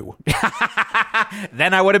 2.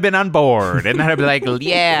 Then I would have been on board, and then I'd be like,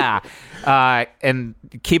 yeah, and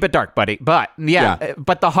keep it dark, buddy. But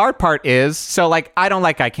but the hard part is, so like, I don't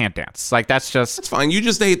like I Can't Dance. Like, that's fine. You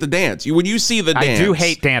just hate the dance. When you see the dance, I do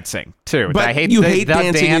hate dancing too. But I hate you the, hate the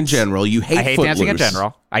dancing dance. in general. You hate I hate Footloose. dancing in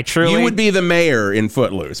general. I truly. You would be the mayor in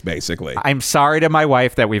Footloose, basically. I'm sorry to my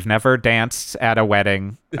wife that we've never danced at a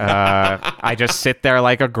wedding. I just sit there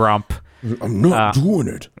like a grump. I'm not doing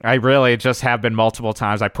it. I really just have been multiple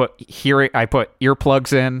times. I put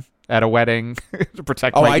earplugs in at a wedding to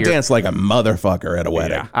protect my ear. I dance like a motherfucker at a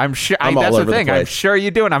wedding. Yeah, I'm sure. That's the thing. I'm sure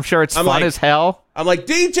you do, and I'm sure it's fun as hell. I'm like,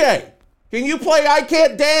 DJ, can you play I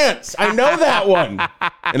Can't Dance? I know that one.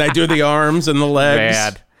 And I do the arms and the legs.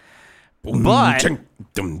 Bad. But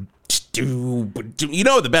you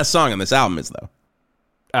know what the best song on this album is, though?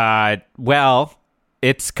 Well,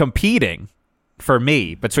 it's competing for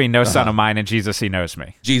me between No Son of Mine and Jesus He Knows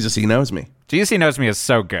Me. Jesus He Knows Me. Jesus He Knows Me is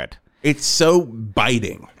so good. It's so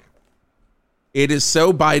biting. It is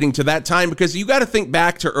so biting to that time, because you got to think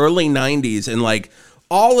back to early 90s and like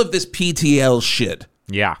all of this PTL shit.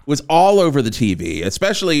 Yeah. Was all over the TV,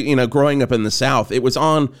 especially, you know, growing up in the South. It was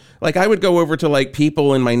on, like, I would go over to like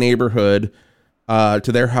people in my neighborhood to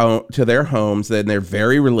their homes, and they're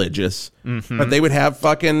very religious, but they would have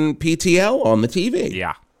fucking PTL on the TV.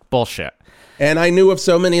 Yeah. Bullshit. And I knew of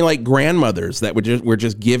so many like grandmothers that were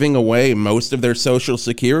just giving away most of their Social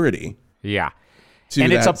Security. Yeah.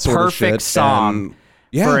 And it's a perfect song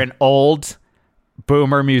and, for an old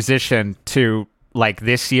boomer musician to like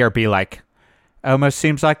this year be like, almost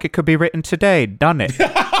seems like it could be written today, doesn't it?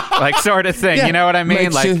 Like, sort of thing. Yeah. You know what I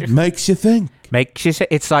mean? Makes you think.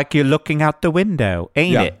 It's like you're looking out the window,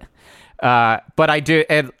 ain't it? But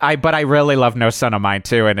I really love No Son of Mine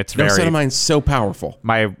too, and it's No Son of Mine's so powerful.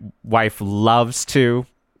 My wife loves to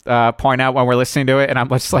point out when we're listening to it, and I'm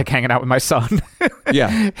just like hanging out with my son.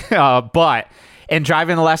 Yeah. And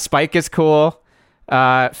Driving the Last Spike is cool.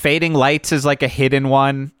 Fading Lights is like a hidden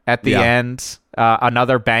one at the end.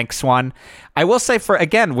 Another Banks one. I will say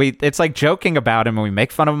it's like joking about him and we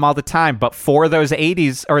make fun of him all the time, but for those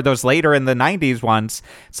 80s or those later in the 90s ones,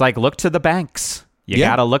 it's like, look to the Banks. You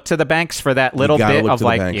gotta look to the Banks for that little bit of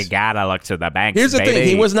like, you gotta look to the Banks. Here's the thing.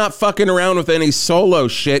 He was not fucking around with any solo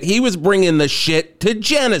shit. He was bringing the shit to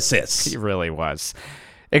Genesis. He really was.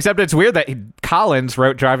 Except it's weird that Collins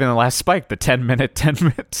wrote Driving the Last Spike, the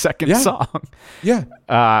 10-second song. Yeah.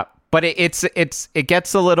 But it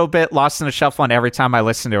gets a little bit lost in the shuffle, and every time I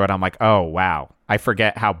listen to it, I'm like, oh, wow. I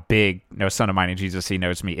forget how big No Son of Mine and Jesus He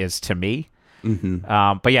Knows Me is to me.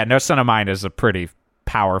 Mm-hmm. But yeah, No Son of Mine is a pretty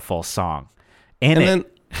powerful song. In it.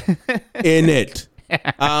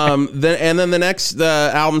 Then the next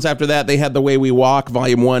albums after that, they had The Way We Walk,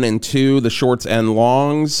 Volume 1 and 2, the shorts and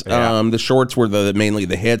longs. Yeah. The shorts were mainly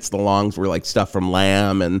the hits. The longs were like stuff from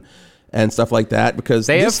Lamb and stuff like that, because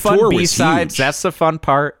they this have fun tour B-sides. was huge. That's the fun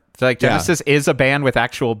part. Like, Genesis is a band with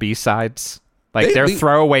actual B-sides. Like, their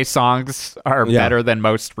throwaway songs are better than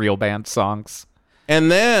most real band songs.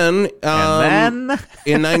 And then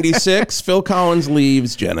in 96, Phil Collins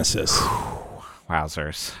leaves Genesis.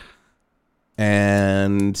 Wowzers.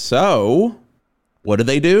 And so, what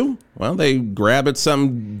do? Well, they grab at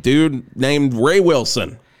some dude named Ray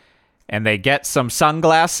Wilson. And they get some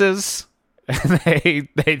sunglasses. they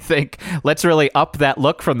think, let's really up that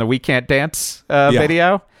look from the We Can't Dance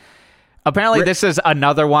video. Apparently, this is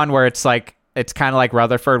another one where it's like, it's kind of like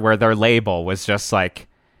Rutherford, where their label was just like,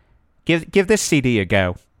 give this CD a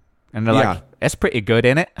go. And they're like, that's pretty good,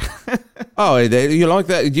 isn't it? Oh, you like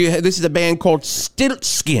that? This is a band called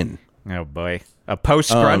Stiltskin. Oh, boy. A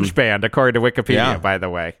post-grunge band, according to Wikipedia, by the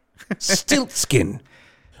way. Stiltskin.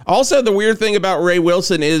 Also, the weird thing about Ray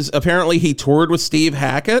Wilson is apparently he toured with Steve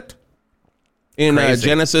Hackett in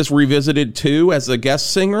Genesis Revisited 2 as a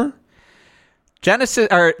guest singer.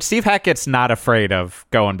 Steve Hackett's not afraid of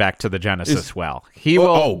going back to the Genesis well. He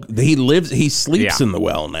sleeps in the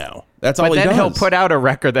well now. That's all he does. But then he'll put out a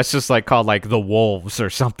record that's just like called like The Wolves or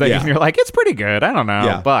something, and you're like, it's pretty good. I don't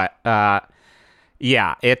know, but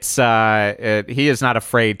Yeah, it's he is not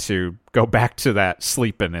afraid to go back to that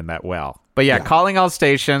sleeping in that well. But yeah, Calling All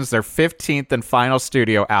Stations, their 15th and final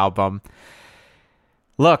studio album.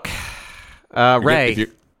 Look, Ray,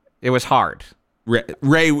 it was hard.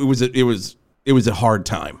 Ray, it was a hard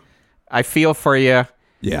time. I feel for you.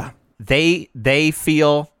 Yeah. They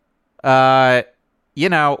feel, I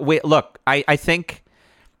think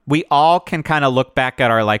we all can kind of look back at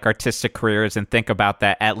our like artistic careers and think about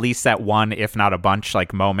that, at least that one, if not a bunch,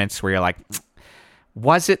 like moments where you're like,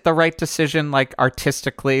 was it the right decision? Like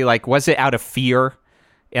artistically, like, was it out of fear?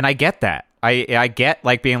 And I get that. I get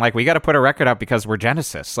like being like, we got to put a record out because we're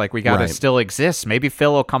Genesis. Like we got to still exist. Maybe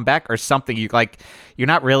Phil will come back or something. You're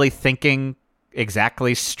not really thinking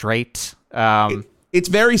exactly straight. It's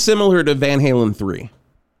very similar to Van Halen 3.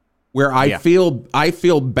 Where I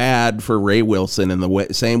feel bad for Ray Wilson in the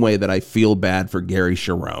same way that I feel bad for Gary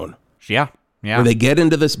Cherone. Yeah. Where they get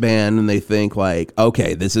into this band and they think like,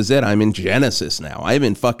 okay, this is it. I'm in Genesis now. I'm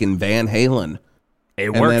in fucking Van Halen.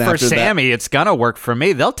 It worked for Sammy. It's gonna work for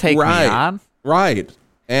me. They'll take me on. Right.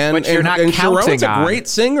 But you're not counting Cherone's a great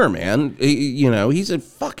singer, man. He's a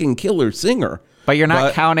fucking killer singer. But you're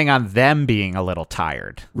not counting on them being a little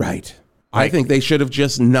tired. Right. I think they should have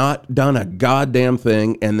just not done a goddamn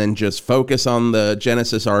thing and then just focus on the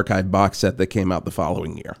Genesis Archive box set that came out the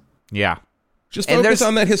following year. Yeah. Just focus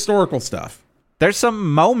on that historical stuff. There's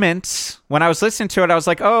some moments when I was listening to it, I was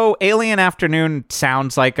like, oh, Alien Afternoon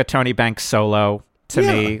sounds like a Tony Banks solo to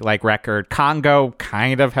me, like record. Congo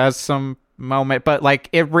kind of has some moment, but like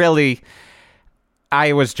it really,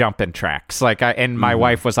 I was jumping tracks. Like, and my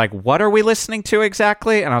wife was like, what are we listening to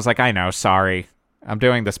exactly? And I was like, I know, sorry. I'm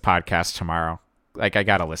doing this podcast tomorrow. Like, I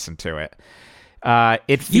got to listen to it.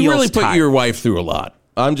 It feels you really put your wife through a lot.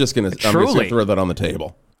 I'm just gonna throw that on the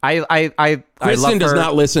table. Kristen does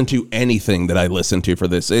not listen to anything that I listen to for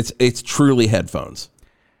this. It's truly headphones.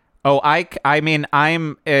 Oh, I mean,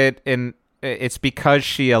 it's because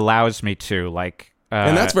she allows me to, like,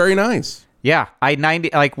 and that's very nice. Yeah,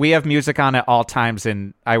 we have music on at all times,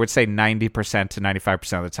 and I would say 90% to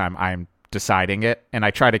 95% of the time I'm deciding it, and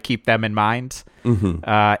I try to keep them in mind. Mm-hmm.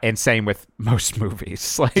 And same with most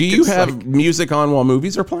movies. Like, do you have music on while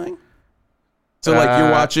movies are playing? So like you're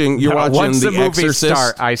watching once The Exorcist.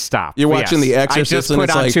 Start, I stop. You're watching The Exorcist. I just put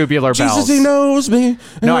on Tubular Bells. Jesus, he knows me.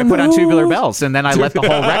 No, I put on Tubular Bells, and then I let the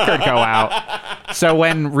whole record go out. So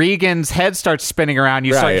when Regan's head starts spinning around,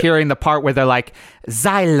 you start hearing the part where they're like,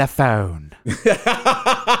 xylophone,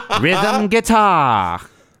 rhythm guitar.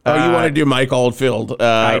 Oh, you want to do Mike Oldfield?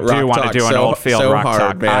 I do want to do an Oldfield rock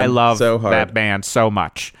talk. Man. I love that band so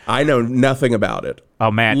much. I know nothing about it. Oh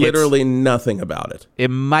man, literally nothing about it. It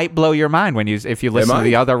might blow your mind if you listen to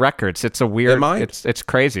the other records. It's a weird. It's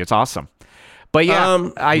crazy. It's awesome. But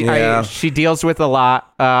she deals with a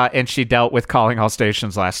lot, and she dealt with Calling All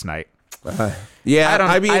Stations last night.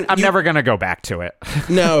 I'm never gonna go back to it.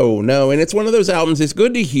 No, and it's one of those albums. It's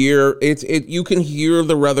good to hear. You can hear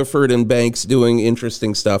the Rutherford and Banks doing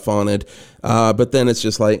interesting stuff on it, but then it's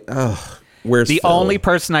just like, where's the Phil? only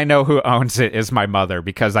person I know who owns it is my mother,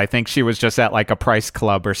 because I think she was just at like a price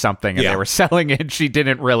club or something, and they were selling it. She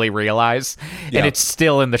didn't really realize, and it's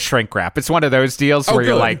still in the shrink wrap. It's one of those deals where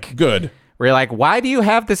you're like, good. Where you're like, why do you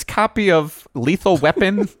have this copy of Lethal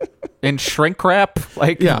Weapon in shrink wrap,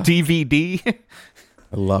 like DVD? I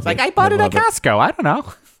love it. Like, I bought it at Costco. I don't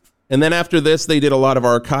know. And then after this, they did a lot of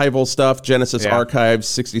archival stuff. Genesis Archives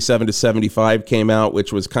 67 to 75 came out,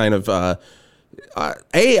 which was kind of I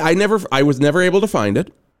was never able to find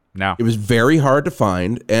it. No, it was very hard to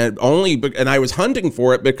find, and I was hunting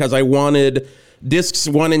for it because I wanted discs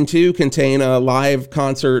 1 and 2 contain a live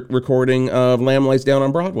concert recording of Lamb Lies Down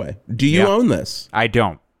on Broadway. Do you own this? I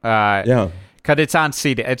don't. Because it's on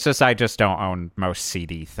CD. It's just I just don't own most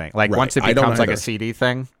CD thing. Like once it becomes like a CD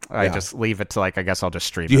thing, I just leave it to like I guess I'll just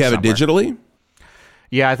stream. Do you have it digitally?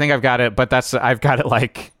 Yeah, I think I've got it, but I've got it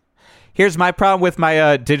like. Here's my problem with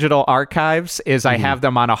my digital archives is I have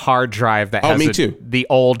them on a hard drive that has the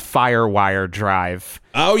old FireWire drive.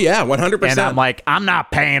 Oh, yeah, 100%. And I'm like, I'm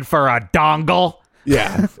not paying for a dongle.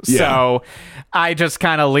 Yeah. So I just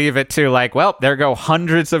kind of leave it to like, well, there go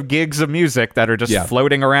hundreds of gigs of music that are just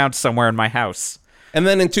floating around somewhere in my house. And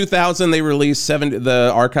then in 2000, they released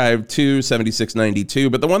the Archive 2, 7692.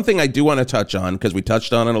 But the one thing I do want to touch on, because we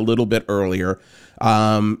touched on it a little bit earlier,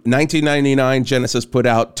 1999, Genesis put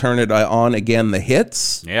out Turn It On Again, the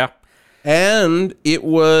hits. Yeah. And it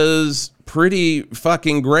was pretty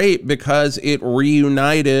fucking great because it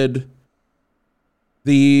reunited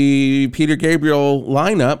the Peter Gabriel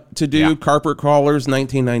lineup to do Carpet Crawlers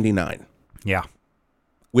 1999. Yeah.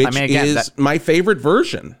 Which is my favorite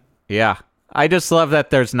version. Yeah. I just love that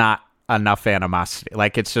there's not enough animosity.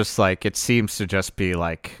 Like, it's just like, it seems to just be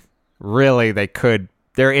like, really,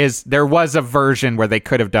 there was a version where they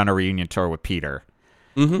could have done a reunion tour with Peter.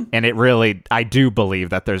 Mm-hmm. And it really, I do believe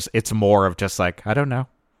that it's more of just like, I don't know.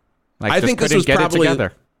 Like, I think this was probably,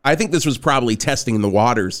 I think this was probably testing the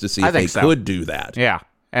waters to see if they could do that. Yeah.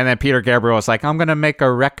 And then Peter Gabriel was like, I'm going to make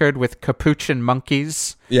a record with Capuchin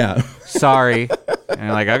monkeys. Yeah. Sorry. And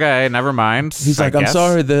you're like, okay, never mind. He's like, I'm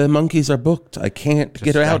sorry, the monkeys are booked. I can't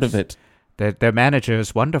get out of it. Their manager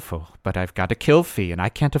is wonderful, but I've got a kill fee and I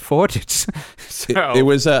can't afford it. So it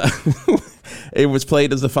was it was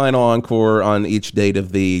played as the final encore on each date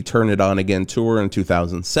of the Turn It On Again tour in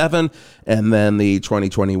 2007, and then the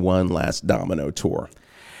 2021 Last Domino tour.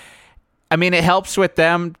 I mean, it helps with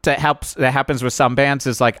them. That happens with some bands.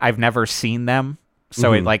 Is like, I've never seen them,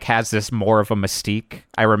 so it like has this more of a mystique.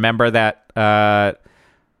 I remember that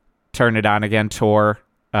Turn It On Again tour.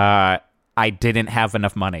 I didn't have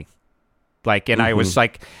enough money. Like, and I was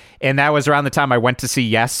like, and that was around the time I went to see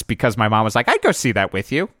Yes, because my mom was like, I'd go see that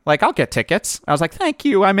with you. Like, I'll get tickets. I was like, thank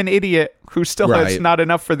you. I'm an idiot who still has not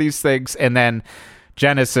enough for these things. And then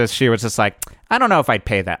Genesis, she was just like, I don't know if I'd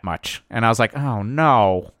pay that much. And I was like, oh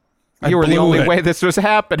no, you were the only way this was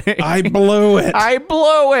happening. I blew it. I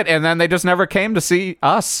blew it. And then they just never came to see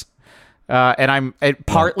us. And I'm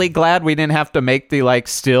partly glad we didn't have to make the like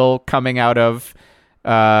still coming out of,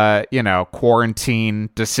 quarantine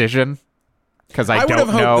decision. Because I don't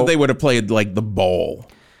know. Hoped that they would have played like the Bowl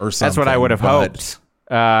or something. That's what I would have hoped.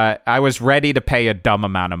 I was ready to pay a dumb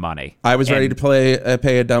amount of money. I was ready to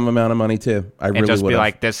pay a dumb amount of money too. I really would have. And just be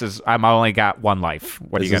like, I'm only got one life.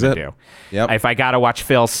 What are you going to do? Yep. If I got to watch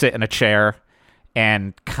Phil sit in a chair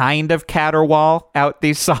and kind of caterwaul out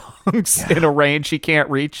these songs in a range he can't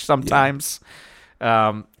reach sometimes.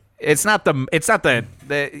 Yeah. It's not the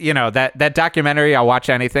that documentary. I'll watch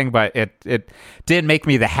anything, but it did make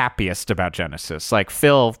me the happiest about Genesis. Like,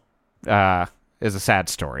 Phil is a sad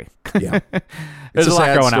story. Yeah, there's a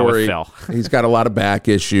lot going on with Phil. He's got a lot of back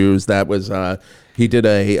issues. That was he did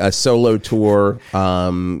a solo tour.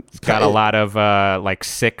 He's got a lot of like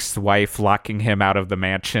sixth wife locking him out of the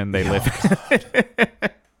mansion they live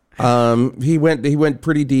in. He went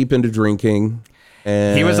pretty deep into drinking.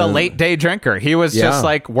 And he was a late day drinker. He was just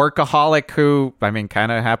like workaholic who, I mean,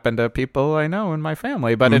 kind of happened to people I know in my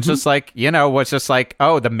family, but it's just like, was just like,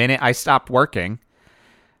 oh, the minute I stopped working,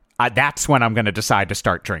 that's when I'm going to decide to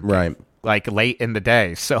start drinking. Right. Like late in the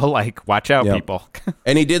day. So like, watch out, people.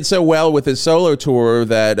 And he did so well with his solo tour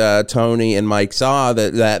that Tony and Mike saw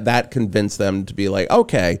that convinced them to be like,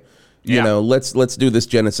 okay, let's do this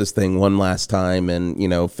Genesis thing one last time. And,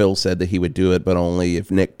 Phil said that he would do it, but only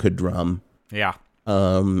if Nick could drum. Yeah.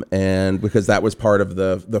 And because that was part of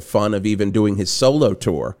the fun of even doing his solo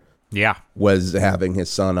tour. Yeah. Was having his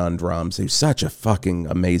son on drums. He's such a fucking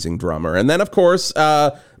amazing drummer. And then, of course,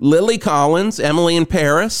 Lily Collins, Emily in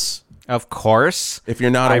Paris. Of course. If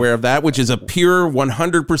you're not aware of that, which is a pure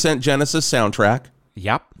 100% Genesis soundtrack.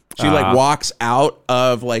 Yep. She like walks out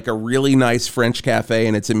of like a really nice French cafe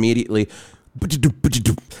and it's immediately...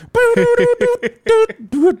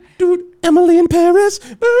 Emily in Paris.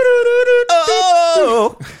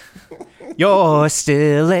 Oh, you're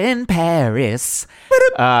still in Paris.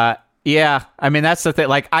 Yeah, I mean, that's the thing.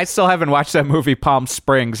 Like, I still haven't watched that movie Palm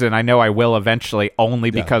Springs, and I know I will eventually,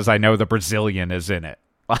 only because I know the Brazilian is in it.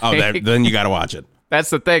 Like, then you got to watch it. That's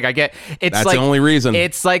the thing. That's like, the only reason.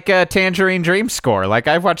 It's like a Tangerine Dream score. Like,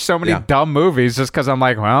 I've watched so many dumb movies just because I'm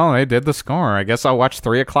like, well, they did the score. I guess I'll watch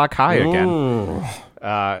 3 O'Clock High again.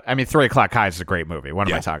 I mean, 3 O'Clock High is a great movie. What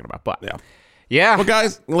am I talking about? But yeah. Well,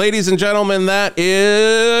 guys, ladies and gentlemen, that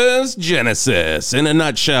is Genesis in a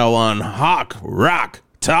nutshell on Hawk Rock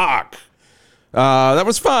Talk. That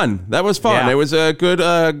was fun. Yeah. It was a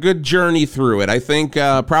good journey through it. I think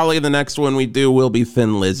probably the next one we do will be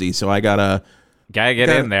Thin Lizzy. So I gotta get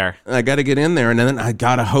in there. I gotta get in there, and then I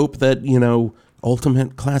gotta hope that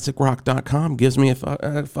ultimateclassicrock.com gives me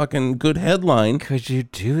a fucking good headline. Could you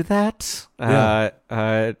do that? Yeah.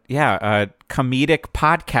 Comedic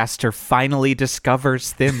podcaster finally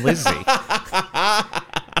discovers Thin Lizzy.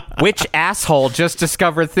 Which asshole just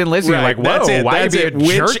discovered Thin Lizzy? Right, like, whoa, why be a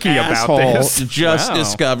jerky about this? Just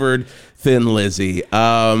discovered Thin Lizzy.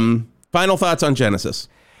 Final thoughts on Genesis.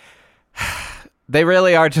 They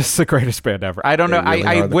really are just the greatest band ever. I don't know.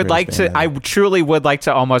 I would like to. I truly would like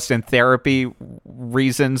to, almost in therapy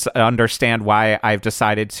reasons, understand why I've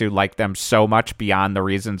decided to like them so much beyond the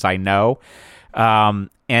reasons I know. And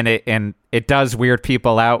it does weird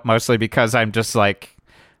people out, mostly because I'm just like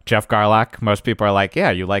Jeff Garlock. Most people are like,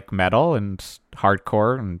 yeah, you like metal and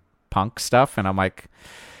hardcore and punk stuff, and I'm like,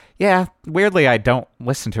 Yeah, weirdly, I don't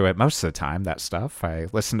listen to it most of the time, that stuff. I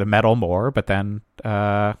listen to metal more, but then listen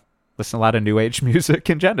to a lot of new age music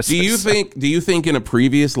in Genesis. Do you think in a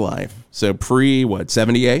previous life, so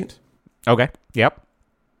 78? Okay, yep.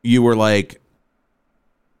 You were like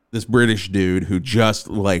this British dude who just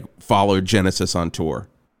like followed Genesis on tour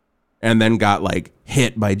and then got like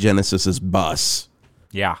hit by Genesis's bus.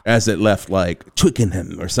 Yeah. As it left like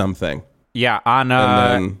Twickenham or something. Yeah, on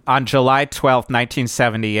July 12th,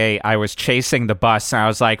 1978, I was chasing the bus, and I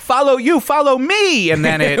was like, follow me! And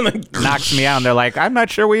then it knocked me out, and they're like, I'm not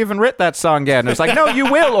sure we even writ that song yet. And it's like, no, you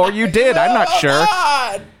will, or you did, I'm not sure.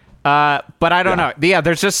 But I don't know. Yeah,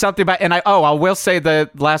 there's just something about, and I will say the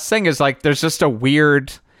last thing is like, there's just a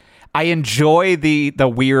weird, I enjoy the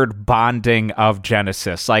weird bonding of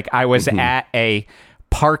Genesis. Like, I was at a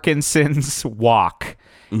Parkinson's walk,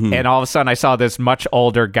 and all of a sudden I saw this much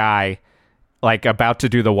older guy like about to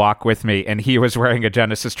do the walk with me, and he was wearing a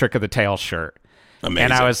Genesis Trick of the Tail shirt. Amazing.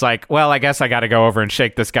 And I was like, well, I guess I got to go over and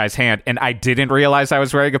shake this guy's hand. And I didn't realize I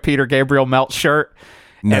was wearing a Peter Gabriel Melt shirt.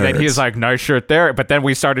 Nerds. And then he was like, nice shirt there. But then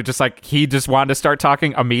we started just like, he just wanted to start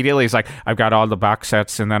talking immediately. He's like, I've got all the box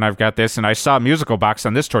sets, and then I've got this, and I saw a musical box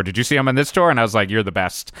on this tour. Did you see him on this tour? And I was like, you're the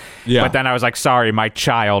best. Yeah. But then I was like, sorry, my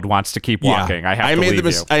child wants to keep walking. I have to leave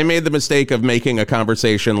you. I made the mistake of making a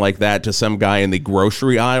conversation like that to some guy in the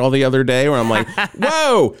grocery aisle the other day where I'm like,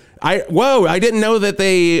 whoa, I didn't know that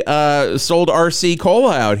they sold RC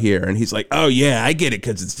Cola out here. And he's like, oh, yeah, I get it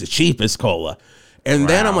because it's the cheapest cola. And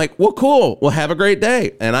then I'm like, well, cool. Well, have a great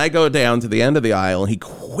day. And I go down to the end of the aisle, and he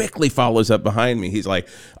quickly follows up behind me. He's like,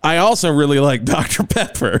 I also really like Dr.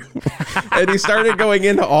 Pepper. And he started going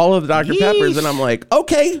into all of the Dr. Peppers, and I'm like,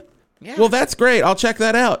 okay, well, that's great. I'll check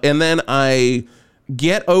that out. And then I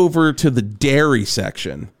get over to the dairy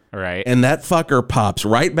section. Right. And that fucker pops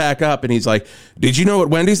right back up, and he's like, did you know at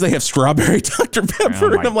Wendy's they have strawberry Dr.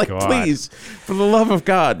 Pepper? And I'm like, please, for the love of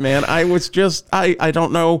God, man. I was just, I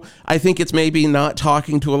don't know. I think it's maybe not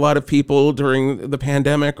talking to a lot of people during the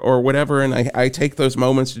pandemic or whatever, and I take those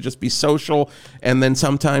moments to just be social, and then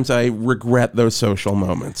sometimes I regret those social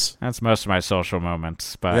moments. That's most of my social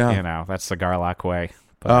moments, but, you know, that's the Garlock way.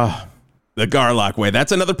 The Garlock way.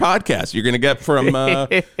 That's another podcast you're going to get from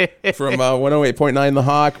 108.9 The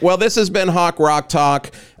Hawk. Well, this has been Hawk Rock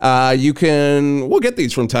Talk. We'll get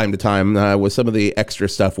these from time to time with some of the extra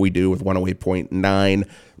stuff we do with 108.9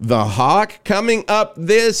 The Hawk. Coming up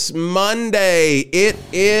this Monday, it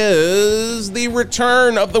is the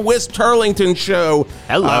return of the Wisp Turlington Show.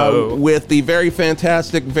 Hello. With the very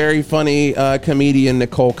fantastic, very funny comedian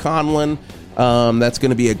Nicole Conlon. That's going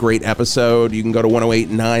to be a great episode. You can go to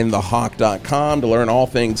 1089thehawk.com to learn all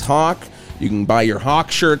things Hawk. You can buy your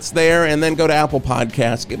Hawk shirts there, and then go to Apple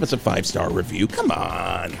Podcasts. Give us a 5-star review. Come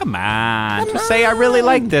on. Just say, I really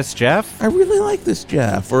like this, Geoff. I really like this,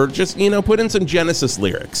 Geoff. Or just, put in some Genesis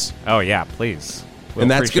lyrics. Oh, yeah, please.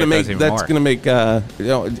 And that's going to make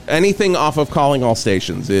anything off of Calling All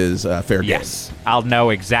Stations is fair game. Yes, I'll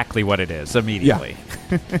know exactly what it is immediately.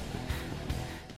 Yeah.